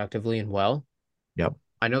productively and well, Yep.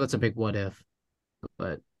 I know that's a big what if,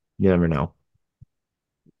 but You never know.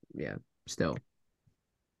 yeah, still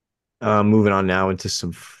Moving on now into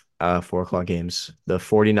some 4 o'clock games. The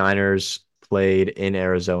 49ers played in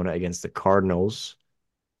Arizona against the Cardinals.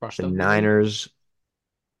 crush The them maybe. Niners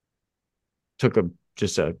took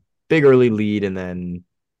just a big early lead and then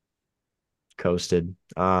coasted.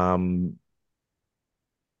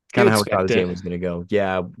 You Kind of how we thought expect this it. game was gonna go.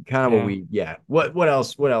 Yeah, kind of what Yeah. we yeah. What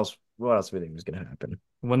else do we think was gonna happen?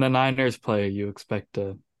 When the Niners play, you expect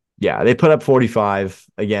to. Yeah, they put up 45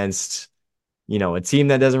 against, a team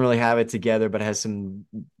that doesn't really have it together, but has some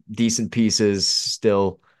decent pieces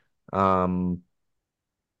still. Um,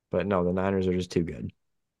 but no, the Niners are just too good.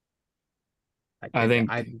 I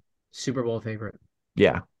think, I Super Bowl favorite.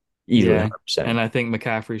 Yeah, easily yeah. 100%. And I think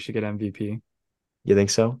McCaffrey should get MVP. You think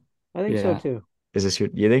so? I think so Yeah. too.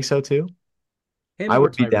 You think so too? Him I or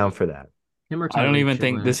would be down Tyreek. for that. Him or I don't Tyreek even should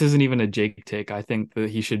think win it. this isn't even a Jake take. I think that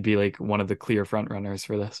he should be like one of the clear front runners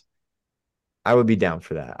for this. I would be down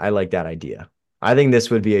for that. I like that idea. I think this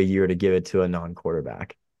would be a year to give it to a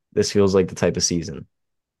non-quarterback. This feels like the type of season.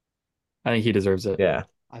 I think he deserves it. Yeah.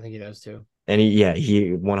 I think he does too. And he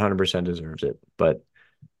 100% deserves it. But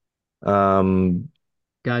um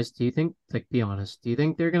Guys, do you think, like, be honest, do you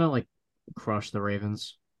think they're gonna like crush the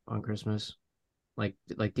Ravens on Christmas? Do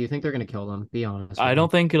you think they're gonna kill them? Be honest I with me.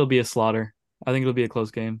 don't think it'll be a slaughter. I think it'll be a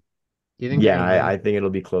close game. Do you think they're yeah, gonna I win? think it'll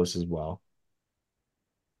be close as well.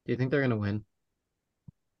 Do you think they're gonna win?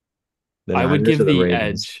 The I would Niners give or the the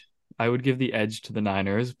Ravens? edge. I would give the edge to the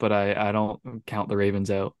Niners, but I don't count the Ravens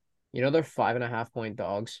out. You know they're 5.5 point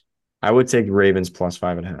dogs. I would take Ravens plus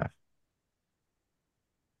 5.5.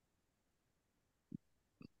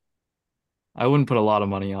 I wouldn't put a lot of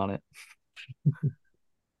money on it.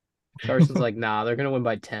 Carson's like, nah, they're gonna win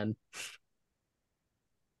by 10.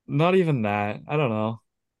 Not even that. I don't know.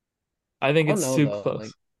 I I think don't it's know too though.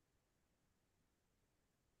 close.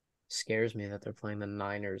 Scares me that they're playing the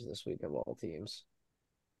Niners this week of all teams,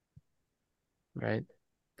 right?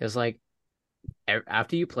 Because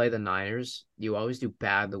after you play the Niners, you always do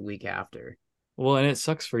bad the week after. Well, and it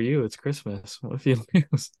sucks for you. It's Christmas. What if you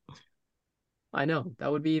lose? I know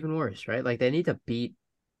that would be even worse, right? Like they need to beat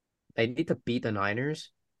the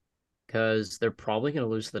Niners because they're probably going to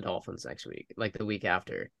lose to the Dolphins next week, like the week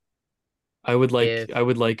after. If I would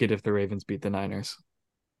like it if the Ravens beat the Niners.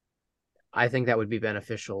 I think that would be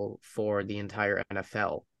beneficial for the entire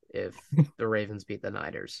NFL if the Ravens beat the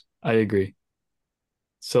Niners, I agree.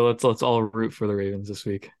 So let's all root for the Ravens this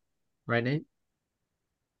week right, Nate?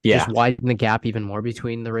 Yeah. Just widen the gap even more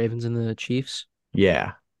between the Ravens and the Chiefs.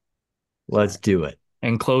 Yeah. Let's do it.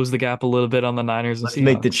 and close the gap a little bit on the Niners and Let's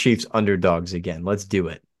make the Seahawks. Chiefs underdogs again. Let's do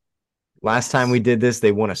it. Last time Yes. we did this,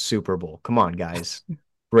 they won a Super Bowl. Come on, guys.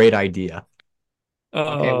 Great idea.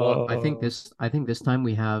 Okay, well, Oh, I think this time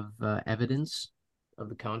we have evidence of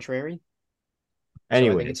the contrary,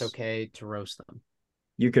 so I think it's Anyways, okay to roast them.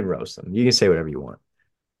 you can roast them. You can say whatever you want.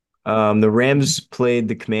 The Rams played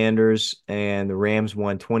the Commanders, and the Rams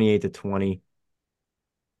won 28-20.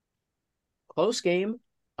 Close game.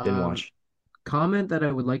 Didn't Um, watch. Comment that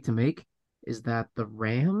I would like to make is that the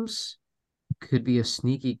Rams could be a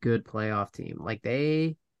sneaky good playoff team.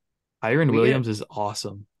 Iron We get Williams is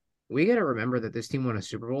awesome. we got to remember that this team won a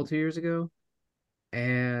Super Bowl 2 years ago,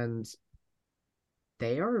 and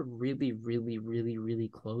they are really, really, really, really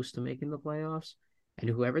close to making the playoffs. And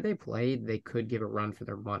whoever they play, they could give a run for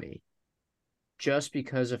their money, just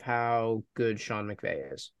because of how good Sean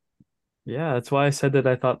McVay is. Yeah, that's why I said that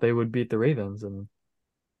I thought they would beat the Ravens, and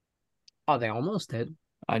Oh, they almost did.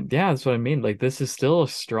 yeah, that's what I mean. Like this is still a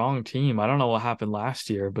strong team. I don't know what happened last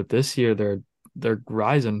year, but this year they're they're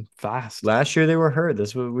rising fast. Last year they were hurt.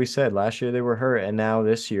 That's what we said. Last year they were hurt, and now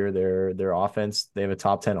this year their offense. They have a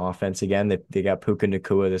top 10 offense again. They got Puka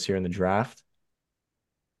Nacua this year in the draft.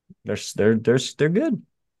 They're good.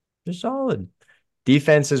 They're solid.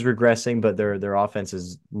 Defense is regressing, but their offense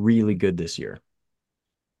is really good this year.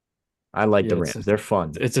 I like Yeah, the Rams. They're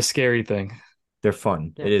fun. it's a scary thing. They're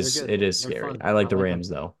fun. Yeah, It they're is good. it is They're scary. fun. I like I the like them. Rams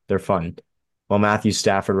though. They're fun. While Matthew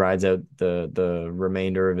Stafford rides out the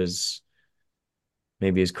remainder of his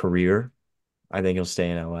maybe his career, I think he'll stay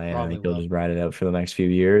in LA and I Probably think he'll will. just ride it out for the next few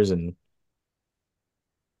years and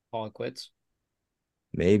Call it quits.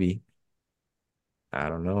 maybe. I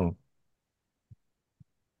don't know.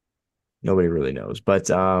 Nobody really knows. But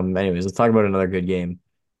anyways, let's talk about another good game.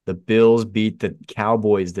 The Bills beat the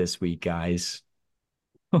Cowboys this week, guys.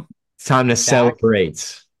 It's time to Dak,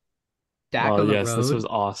 celebrate. Dak Oh on the yes, this was road.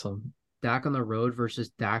 awesome. Dak on the road versus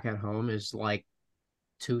Dak at home is like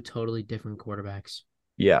two totally different quarterbacks.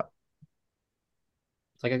 Yeah.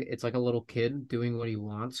 It's like a little kid doing what he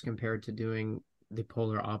wants compared to doing the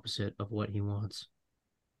polar opposite of what he wants.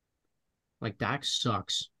 Like Dak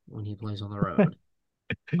sucks when he plays on the road.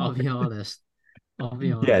 I'll be honest. I'll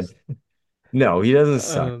be Yeah. honest. No, he doesn't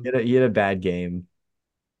suck. Um, He had a bad game.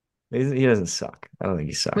 He doesn't suck. I don't think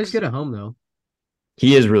he Plays sucks. good at home though.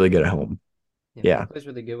 He is really good at home. Yeah, he Yeah. plays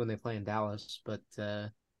really good when they play in Dallas, but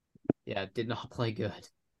yeah, did not play good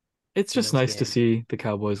It's in just this nice to game. see the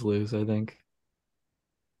Cowboys lose, I think.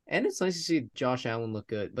 And it's nice to see Josh Allen look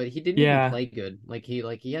good, but he didn't even Yeah. play good. Like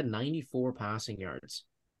he had 94 passing yards.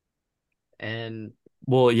 And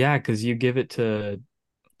Well, yeah, because you give it to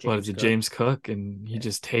what is James it, Cook. James Cook, and he Yeah.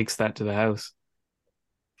 just takes that to the house.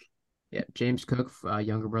 Yeah, James Cook,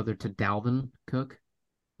 younger brother to Dalvin Cook.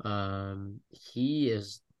 He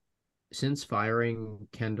is since firing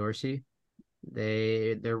Ken Dorsey,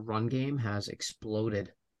 their run game has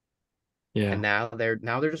exploded. And Yeah. now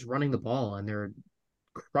they're just running the ball and they're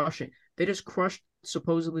crushing. They just crushed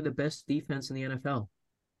supposedly the best defense in the NFL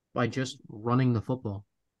by just running the football.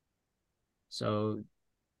 So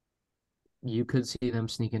you could see them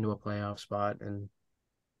sneak into a playoff spot and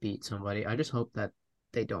beat somebody. I just hope that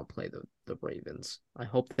they don't play the Ravens. I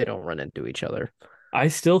hope they don't run into each other. I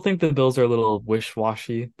still think the Bills are a little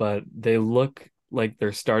wish-washy, but they look like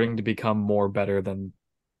they're starting to become more better than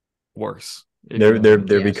worse, if you They're know what I they're mean.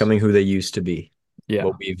 they're Yes. becoming who they used to be.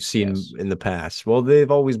 What Yeah. we've seen Yes. in the past. Well, they've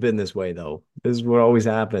always been this way though. This is what always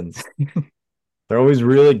happens. They're always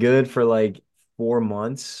really good for like 4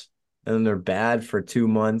 months, and then they're bad for 2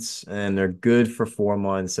 months, and they're good for 4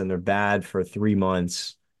 months, and they're bad for 3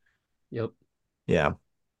 months. Yep. Yeah.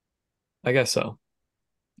 I guess so.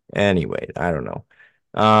 Anyway, I don't know.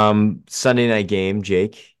 Sunday night game,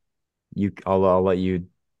 Jake. I'll let you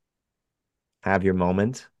have your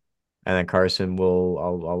moment, and then Carson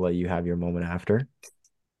I'll let you have your moment after.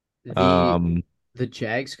 The Um, the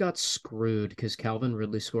Jags got screwed because Calvin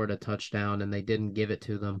Ridley scored a touchdown and they didn't give it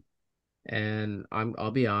to them. And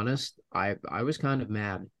I'll be honest, I was kind of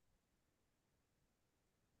mad.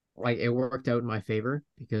 Like it worked out in my favor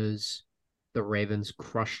because the Ravens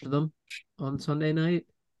crushed them on Sunday night,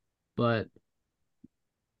 but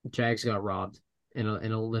Jags got robbed in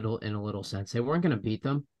a little sense. They weren't going to beat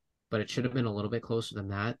them, but it should have been a little bit closer than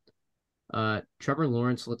that. Trevor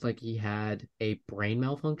Lawrence looked like he had a brain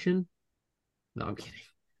malfunction. No, I'm kidding.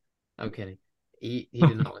 I'm kidding. He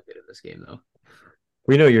did not look good in this game though.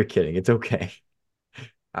 we know you're kidding. It's okay.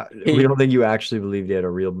 We He don't think you actually believed he had a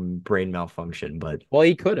real brain malfunction, but well,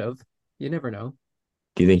 he could have. You never know.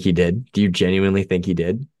 do you think he did? Do you genuinely think he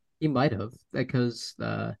did? He might have because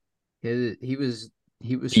he was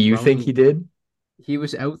Do you think he throwing did? he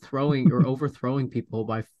was out throwing or overthrowing people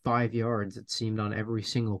by 5 yards, it seemed, on every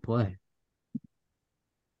single play.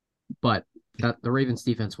 But that the Ravens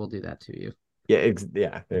defense will do that to you. Yeah,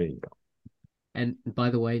 yeah, there you And by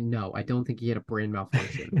the way, no, I don't think he had a brain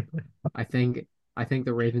malfunction. go. I think I think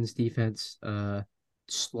the Ravens defense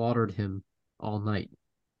slaughtered him all night.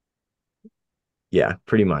 Yeah,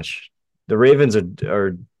 pretty much. The Ravens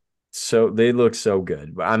are so they look so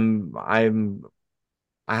good. But I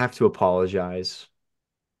have to apologize.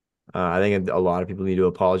 I think a lot of people need to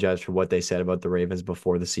apologize for what they said about the Ravens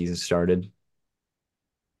before the season started.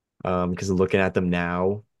 Because looking at them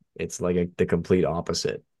now, it's like the complete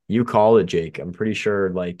opposite. You call it, Jake. I'm pretty sure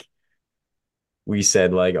like we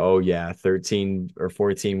said like, oh yeah, 13 or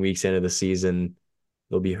 14 weeks into the season,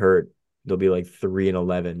 they'll be hurt. They'll be like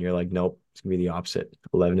 3-11. You're like, nope, it's gonna be the opposite.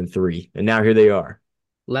 11-3. And now here they are.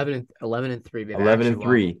 11-3, baby. 11 Actually, and well,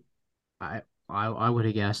 3. I would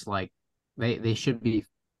have guessed like they should be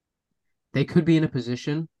they could be in a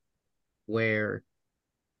position where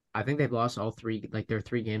I think they've lost all three. Like their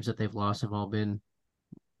three games that they've lost have all been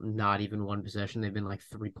not even one possession. They've been like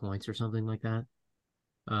 3 points or something like that.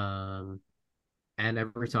 Um, and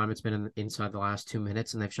every time it's been inside the last 2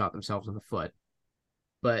 minutes, and they've shot themselves in the foot.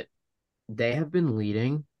 But they have been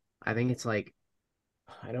leading. I think it's like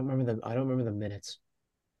I don't remember the minutes,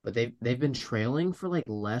 but they've been trailing for like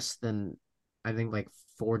less than I think like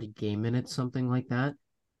 40 game minutes, something like that.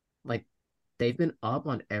 Like they've been up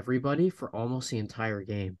on everybody for almost the entire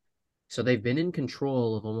game. So they've been in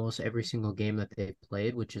control of almost every single game that they've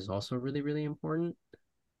played, which is also really, really important.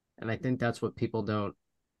 And I think that's what people don't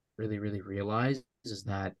really realize is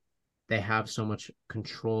that they have so much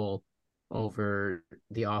control over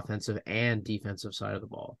the offensive and defensive side of the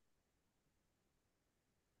ball.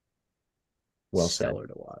 Well said. Stellar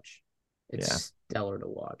to watch. Yeah. It's stellar to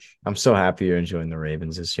watch. I'm so happy you're enjoying the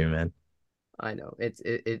Ravens this year, man. I know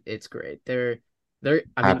it's great. They're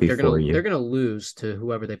I mean Happy for they're you. gonna lose to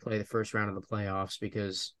whoever they play the first round of the playoffs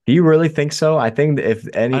because Do you really think so? I think that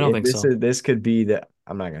I don't if think so. this could be the,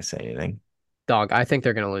 I'm not gonna say anything. dog. I think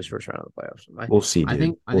they're gonna lose first round of the playoffs. We'll see,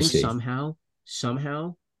 dude. I We'll think see. somehow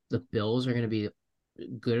the Bills are gonna be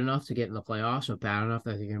good enough to get in the playoffs, but bad enough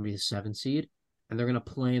that they're gonna be the 7th seed, and they're gonna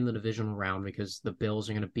play in the divisional round because the Bills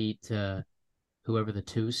are gonna beat whoever the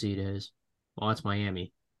 2 seed is. Well, it's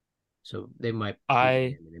Miami, so they might beat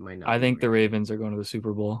I Miami. They might not I beat think the Miami. Ravens are going to the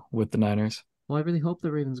Super Bowl with the Niners. Well, I really hope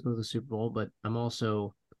the Ravens go to the Super Bowl, but I'm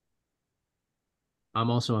also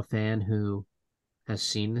a fan who has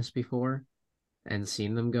seen this before and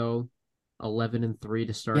seen them go 11-3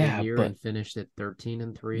 to start a Yeah, year but and finished at you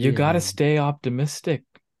 13-3, and got to then stay optimistic.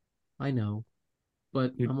 I know,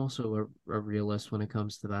 but You I'm also a realist when it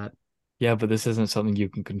comes to that. Yeah, but this isn't something you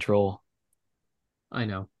can control. I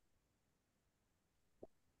know.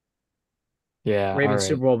 Yeah, all Ravens right.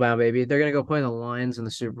 Super Bowl bound, baby. They're gonna go play the Lions in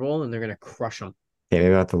the Super Bowl, and they're gonna crush them. Okay,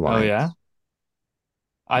 maybe not the Oh yeah. Lions.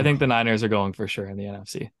 I think No, the Niners are going for sure in the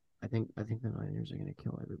NFC. I think the Niners are gonna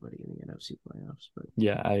kill everybody in the NFC playoffs. But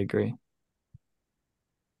Yeah, I agree.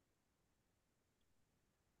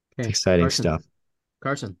 It's okay, exciting stuff.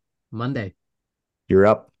 Carson, Monday. You're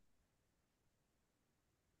up.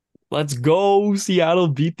 Let's go. Seattle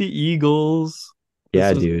beat the Eagles. This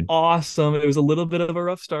Yeah, was dude. awesome. It was a little bit of a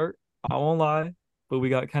rough start. I won't lie, but we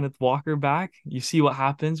got Kenneth Walker back. You see what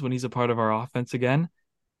happens when he's a part of our offense again.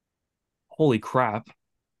 Holy crap.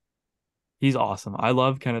 He's awesome. I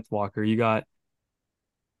love Kenneth Walker. You got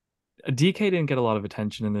DK didn't get a lot of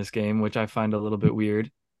attention in this game, which I find a little bit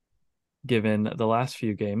weird given the last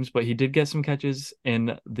few games, but he did get some catches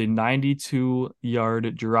in the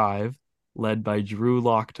 92-yard drive led by Drew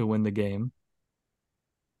Lock to win the game.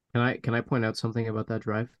 Can I point out something about that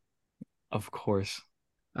drive? Of course.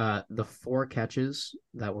 The 4 catches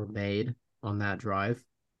that were made on that drive,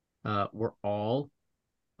 were all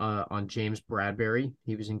on James Bradbury.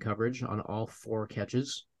 He was in coverage on all 4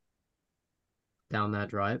 catches down that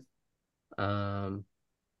drive. Um,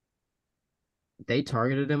 they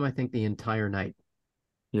targeted him, I think, the entire night.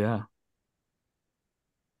 Yeah.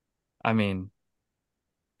 I mean,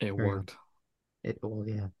 it Carry on. worked. Well,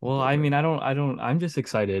 yeah, it Well, did I work. mean, I'm just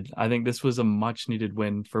excited. I think this was a much needed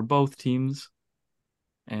win for both teams.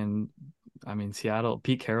 And I mean, Seattle,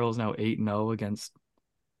 Pete Carroll's now 8-0 against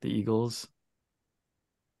the Eagles.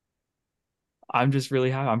 I'm just really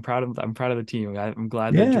happy. I'm proud of the team. I'm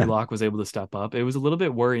glad that Drew Yeah. Lock was able to step up. It was a little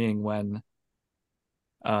bit worrying when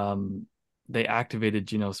they activated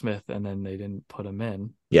Geno Smith and then they didn't put him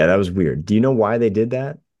in. Yeah, that was weird. Do you know why they did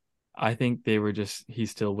that? I think they were just he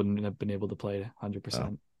still wouldn't have been able to play Oh,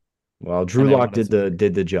 100%. well, Drew And they Lock wanted some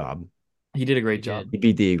did the job. he did a He great job. did. He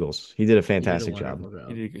beat the Eagles. He did a He did a fantastic job. wonderful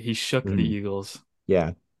job. He shook the Mhm. Eagles.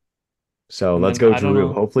 Yeah. So And let's then go I don't Drew.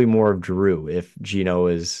 know, Hopefully more of Drew if Gino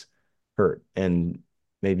is hurt, and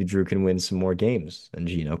maybe Drew can win some more games than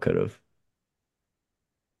Gino could have.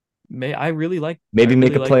 may I Maybe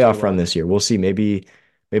make really a like Drew playoff run Lock. this year. We'll see. Maybe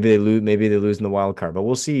they lose in the wild card, but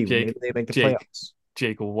we'll see. Jake, Maybe they make the Jake, playoffs.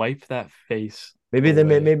 Jake, wipe that face Maybe they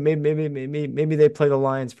away. maybe they play the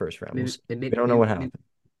Lions first round. We'll Maybe, see. We maybe, don't know maybe, what maybe, happened.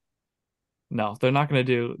 No, they're not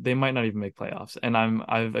gonna they might not even make playoffs. And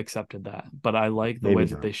I've accepted that. But I like the Maybe way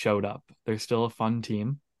that not. they showed up. They're still a fun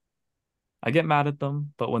team. I get mad at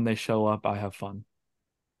them, but when they show up, I have fun.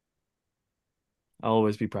 I'll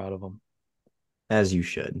always be proud of them. As you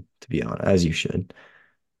should, to be honest, as you should.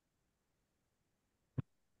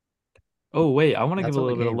 Oh, wait, I want to give that's a all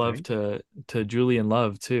the little bit of games, love right? to Julian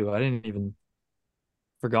Love too. I didn't even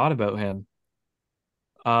forgot about him.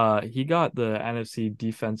 He got the NFC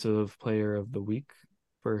Defensive Player of the Week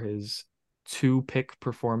for his 2-pick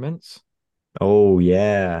performance. Oh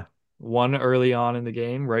yeah. One early on in the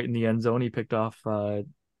game, right in the end zone, he picked off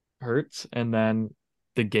Hurts, and then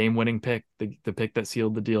the game-winning pick, the pick that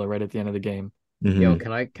sealed the deal right at the end of the game. Yo, Hmm.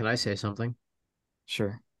 can I say something?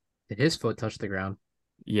 Sure. Did his foot touch the ground?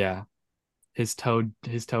 Yeah. His toe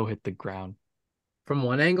hit the ground. From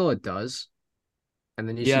one angle, it does, and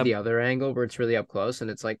then you see Yeah, the other angle where it's really up close, and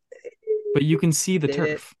it's like, but you can see the did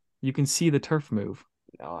it? turf. You can see the turf move.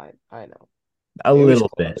 No, I know. A It was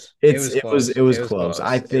little bit. close. It It's was it was close. it was It was close.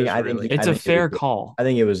 close. It was really It's I a think it was close. fair good. call. I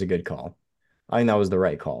think it was a good call. I think that was the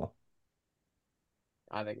right call.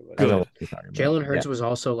 I think it I was. know Good. what you're talking about. Jalen Yeah. Hurts was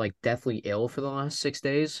also like deathly ill for the last 6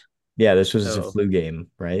 days. Yeah, this was a So flu game,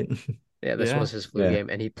 right? yeah, this Yeah. was his flu Yeah. game,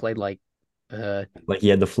 and he played like, uh, Like he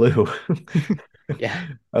had the flu. yeah.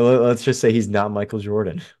 Let's just say he's not Michael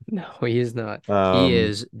Jordan. No, he is not. He Um,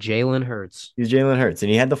 is Jalen Hurts. he's Jalen Hurts, and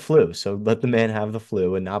he had the flu. So let the man have the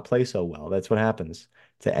flu and not play so well. That's what happens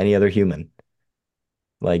to any other human.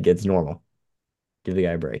 Like it's normal. Give the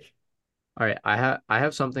guy a break. All right, I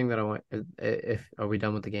have something that I want. If are we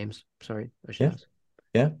done with the games? Sorry, I should Yeah. ask.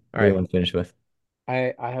 Yeah. All What do you right, want to finish with?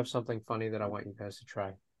 I have something funny that I want you guys to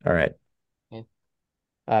try. All right. Okay.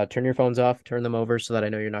 Turn your phones off, turn them over so that I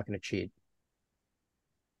know you're not going to cheat.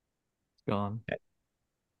 It's gone.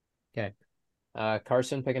 Okay.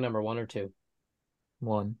 Carson, pick a number, one or two.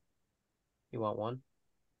 One. You want one?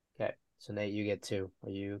 Okay. So Nate, you get two. Are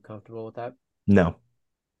you comfortable with that? No.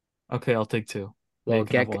 Okay, I'll take two. Well, Nate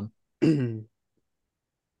can have get. one.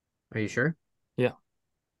 Are you sure? Yeah,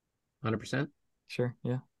 100%? sure.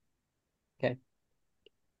 Yeah. Okay.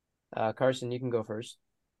 Carson, you can go first.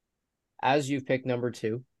 As you've picked number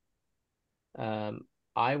two,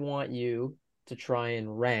 I want you to try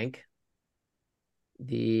and rank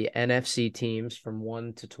the NFC teams from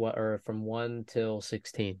 1 to 12 or from 1 till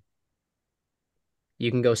 16.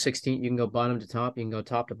 You can go 16, you can go bottom to top, you can go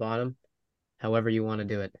top to bottom, however you want to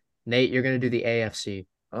do it. Nate, you're going to do the AFC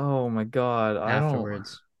Oh my God. I don't.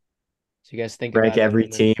 afterwards. So you guys think Rank about it every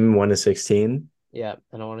and then team 1 to 16. yeah,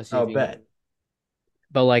 and I want to see Oh, if you bet. can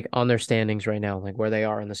but like on their standings right now, like where they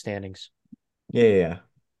are in the standings. Yeah, yeah, yeah.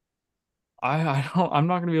 I'm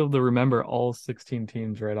not gonna be able to remember all 16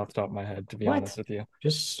 teams right off the top of my head, to be honest What? with you.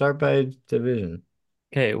 Just start by division.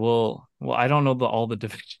 Okay, well, I don't know all the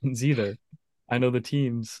divisions either. I know the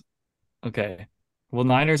teams. Okay. Well,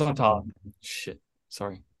 Niners on top. Shit.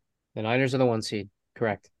 Sorry. The Niners are the 1 seed.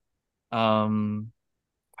 Correct. Um,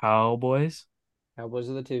 Cowboys, Cowboys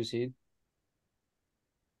are the 2 seed.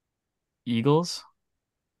 Eagles.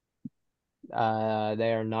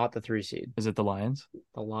 They are not the 3 seed. Is it the Lions?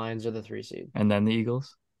 The Lions are the 3 seed. And then the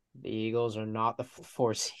Eagles. The Eagles are not the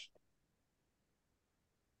 4 seed.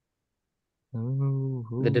 Ooh,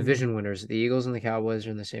 The ooh. division winners, the Eagles and the Cowboys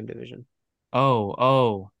are in the same division.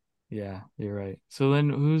 Oh. Yeah, you're right. So then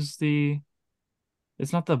who's the?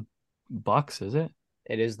 It's not the Bucks, is it?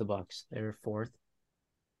 It is the Bucks. They're fourth.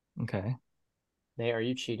 Okay. Are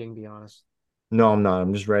you cheating? Be honest. No, I'm not.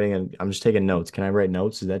 I'm just taking notes. Can I write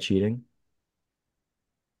notes? Is that cheating?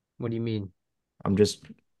 What do you mean? I'm just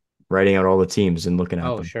writing out all the teams and looking at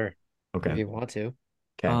Oh, them. sure. If Okay. you want to.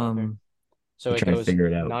 Okay. Okay. Um, So I'm it trying to goes figure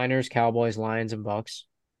it out. Niners, Cowboys, Lions, and Bucks.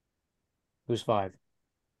 Who's five?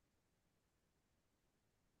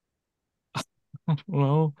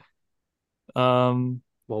 well, um,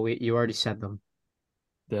 Well, you already said them.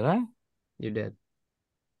 did I? You did.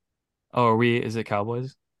 Oh, is it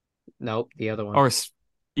Cowboys? Nope, the other one. Or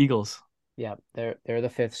Eagles? Yeah, they're the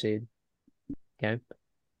 5th seed. Okay.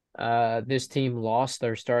 This team lost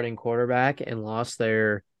their starting quarterback and lost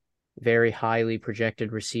their very highly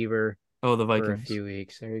projected receiver Oh, the for a Vikings. few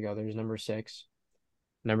weeks. There you go. There's number 6.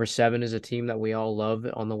 Number 7 is a team that we all love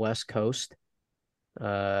on the West Coast.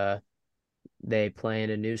 They play in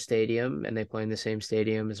a new stadium and they play in the same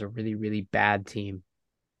stadium as a really, really bad team.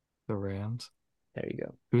 The Rams. There you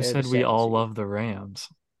go. Who They're the said we 7 all seed. love the Rams?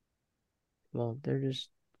 Well, they're just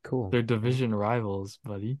cool. They're division rivals,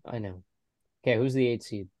 buddy. I know. Okay, who's the 8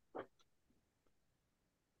 seed?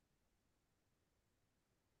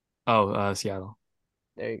 Oh, Seattle.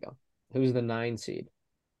 There you go. Who's the 9 seed?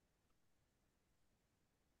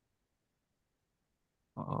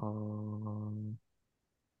 Um,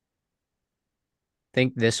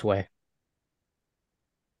 Think this way.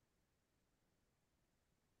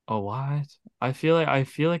 oh, what? I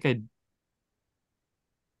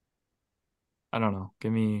don't know.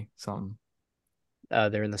 Give me something.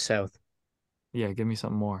 They're in the South. Yeah, give me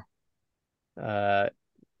something more. Uh,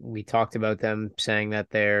 we talked about them saying that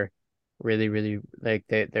they're really, really like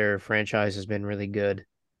their franchise has been really good,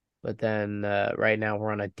 but then right now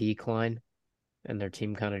we're on a decline, and their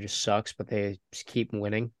team kind of just sucks, but they just keep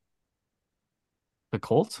winning. The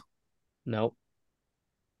Colts? Nope,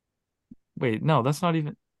 Wait, no, that's not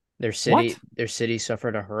even. What? Their city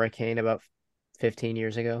suffered a hurricane about 15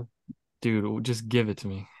 years ago. Dude, just give it to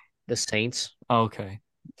me. The Saints Okay.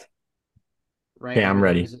 right Okay, I'm under them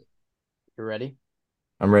ready. is you ready?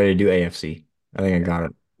 I'm ready to do AFC. I think I Okay. got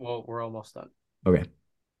it. Well, we're almost done. Okay.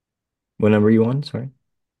 What number you on? Sorry.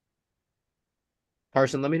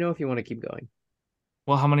 Carson, let me know if you want to keep going.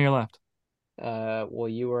 Well, how many are left? Well,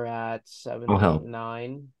 you were at seven, I'll eight, help.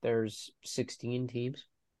 9. There's 16 teams.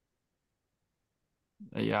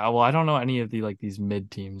 Yeah, well, I don't know any of the like these mid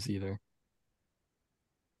teams either.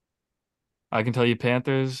 I can tell you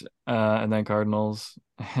Panthers, and then Cardinals,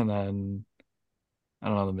 and then I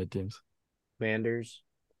don't know the mid teams. Commanders,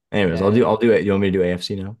 Anyways, Jazz, I'll do it. You want me to do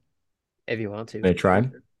AFC now? if you want to. Gonna try.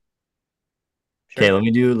 Okay, Sure. let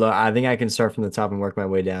me do. I think I can start from the top and work my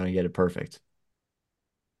way down and get it perfect.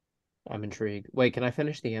 I'm intrigued. Wait, can I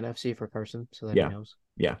finish the NFC for Carson so that he Yeah. knows?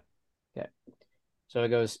 Yeah. Okay. So it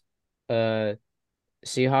goes uh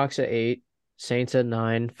Seahawks at 8, Saints at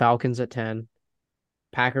 9, Falcons at 10,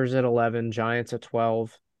 Packers at 11, Giants at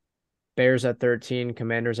 12, Bears at 13,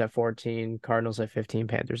 Commanders at 14, Cardinals at 15,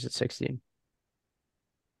 Panthers at 16.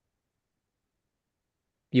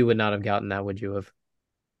 You would not have gotten that, would you have?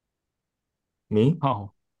 Me?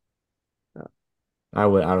 Oh, No. I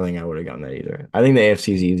would. I don't think I would have gotten that either. I think the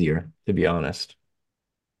AFC is easier, to be honest.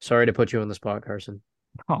 Sorry to put you on the spot, Carson.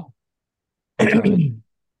 oh, that's all right.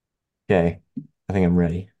 Okay. I think I'm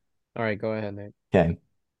ready. All right, go ahead, Nate. Okay.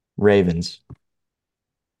 Ravens,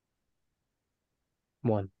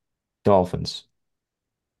 1, Dolphins,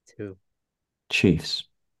 2, Chiefs,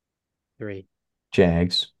 3,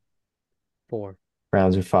 Jags, 4,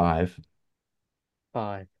 Browns are 5,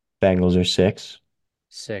 5, Bengals are 6,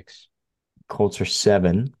 6, Colts are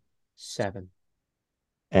 7, 7,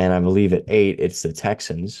 and I believe at 8 it's the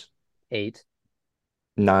Texans. 8,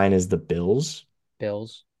 9 is the Bills.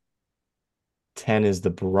 Bills. 10 is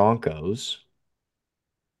the Broncos.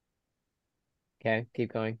 Okay,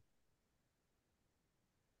 keep going.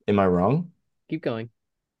 Am I wrong? Keep going.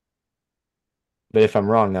 But if I'm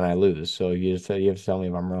wrong, then I lose. So you have to tell me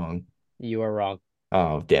if I'm wrong. You are wrong.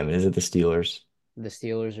 Oh, damn it. Is it the Steelers? The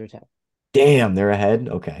Steelers are 10. Damn, they're ahead.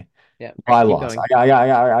 Okay. Yeah, Well, I keep lost. going. I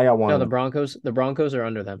got one No, of them. The Broncos are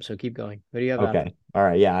under them, so keep going. Who do you have after? Okay. All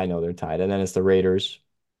right. Yeah, I know they're tied. And then it's the Raiders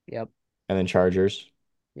Yep, and then Chargers.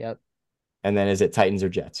 yep. And then is it Titans or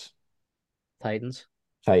Jets? Titans.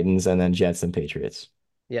 Titans and then Jets and Patriots.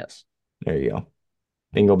 Yes, There you go.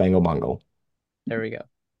 Bingo, bango, bongo. there we go.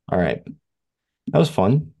 All right. That was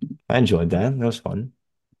fun. I enjoyed that. That was fun.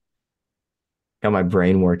 Got my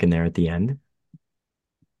brain working there at the end.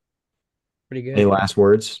 Pretty Any good. last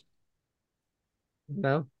words?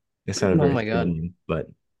 No? It sounded Oh very my God. threatening, but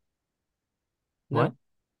What? No.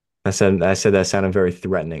 I said that sounded very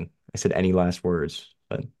threatening. I said any last words,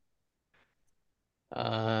 but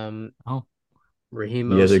Um, Oh, Raheem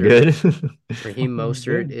you guys are Mostert. good. Raheem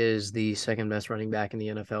Mostert good. is the second best running back in the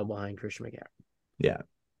NFL behind Christian McCaffrey. Yeah,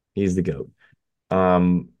 he's the GOAT.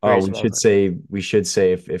 Greatest of all time. We should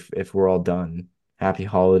say if we're all done, happy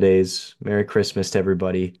holidays, Merry Christmas to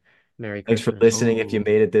everybody. Merry Thanks for Christmas. listening. If you Oh,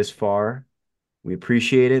 made it this far, we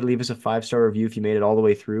appreciate it. Leave us a 5-star review if you made it all the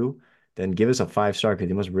way through. Then give us a 5-star because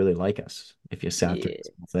you must really like us if you sat through Yeah. this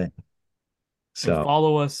whole thing. and So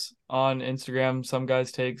follow us on Instagram. Some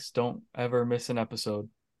Guys Takes. Don't ever miss an episode.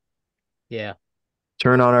 Yeah.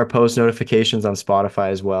 turn on our post notifications on Spotify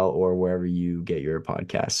as well, or wherever you get your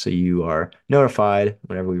podcasts, so you are notified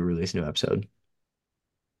whenever we release a new episode.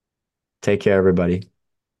 Take care, everybody.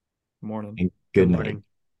 Morning. And Good good night. morning.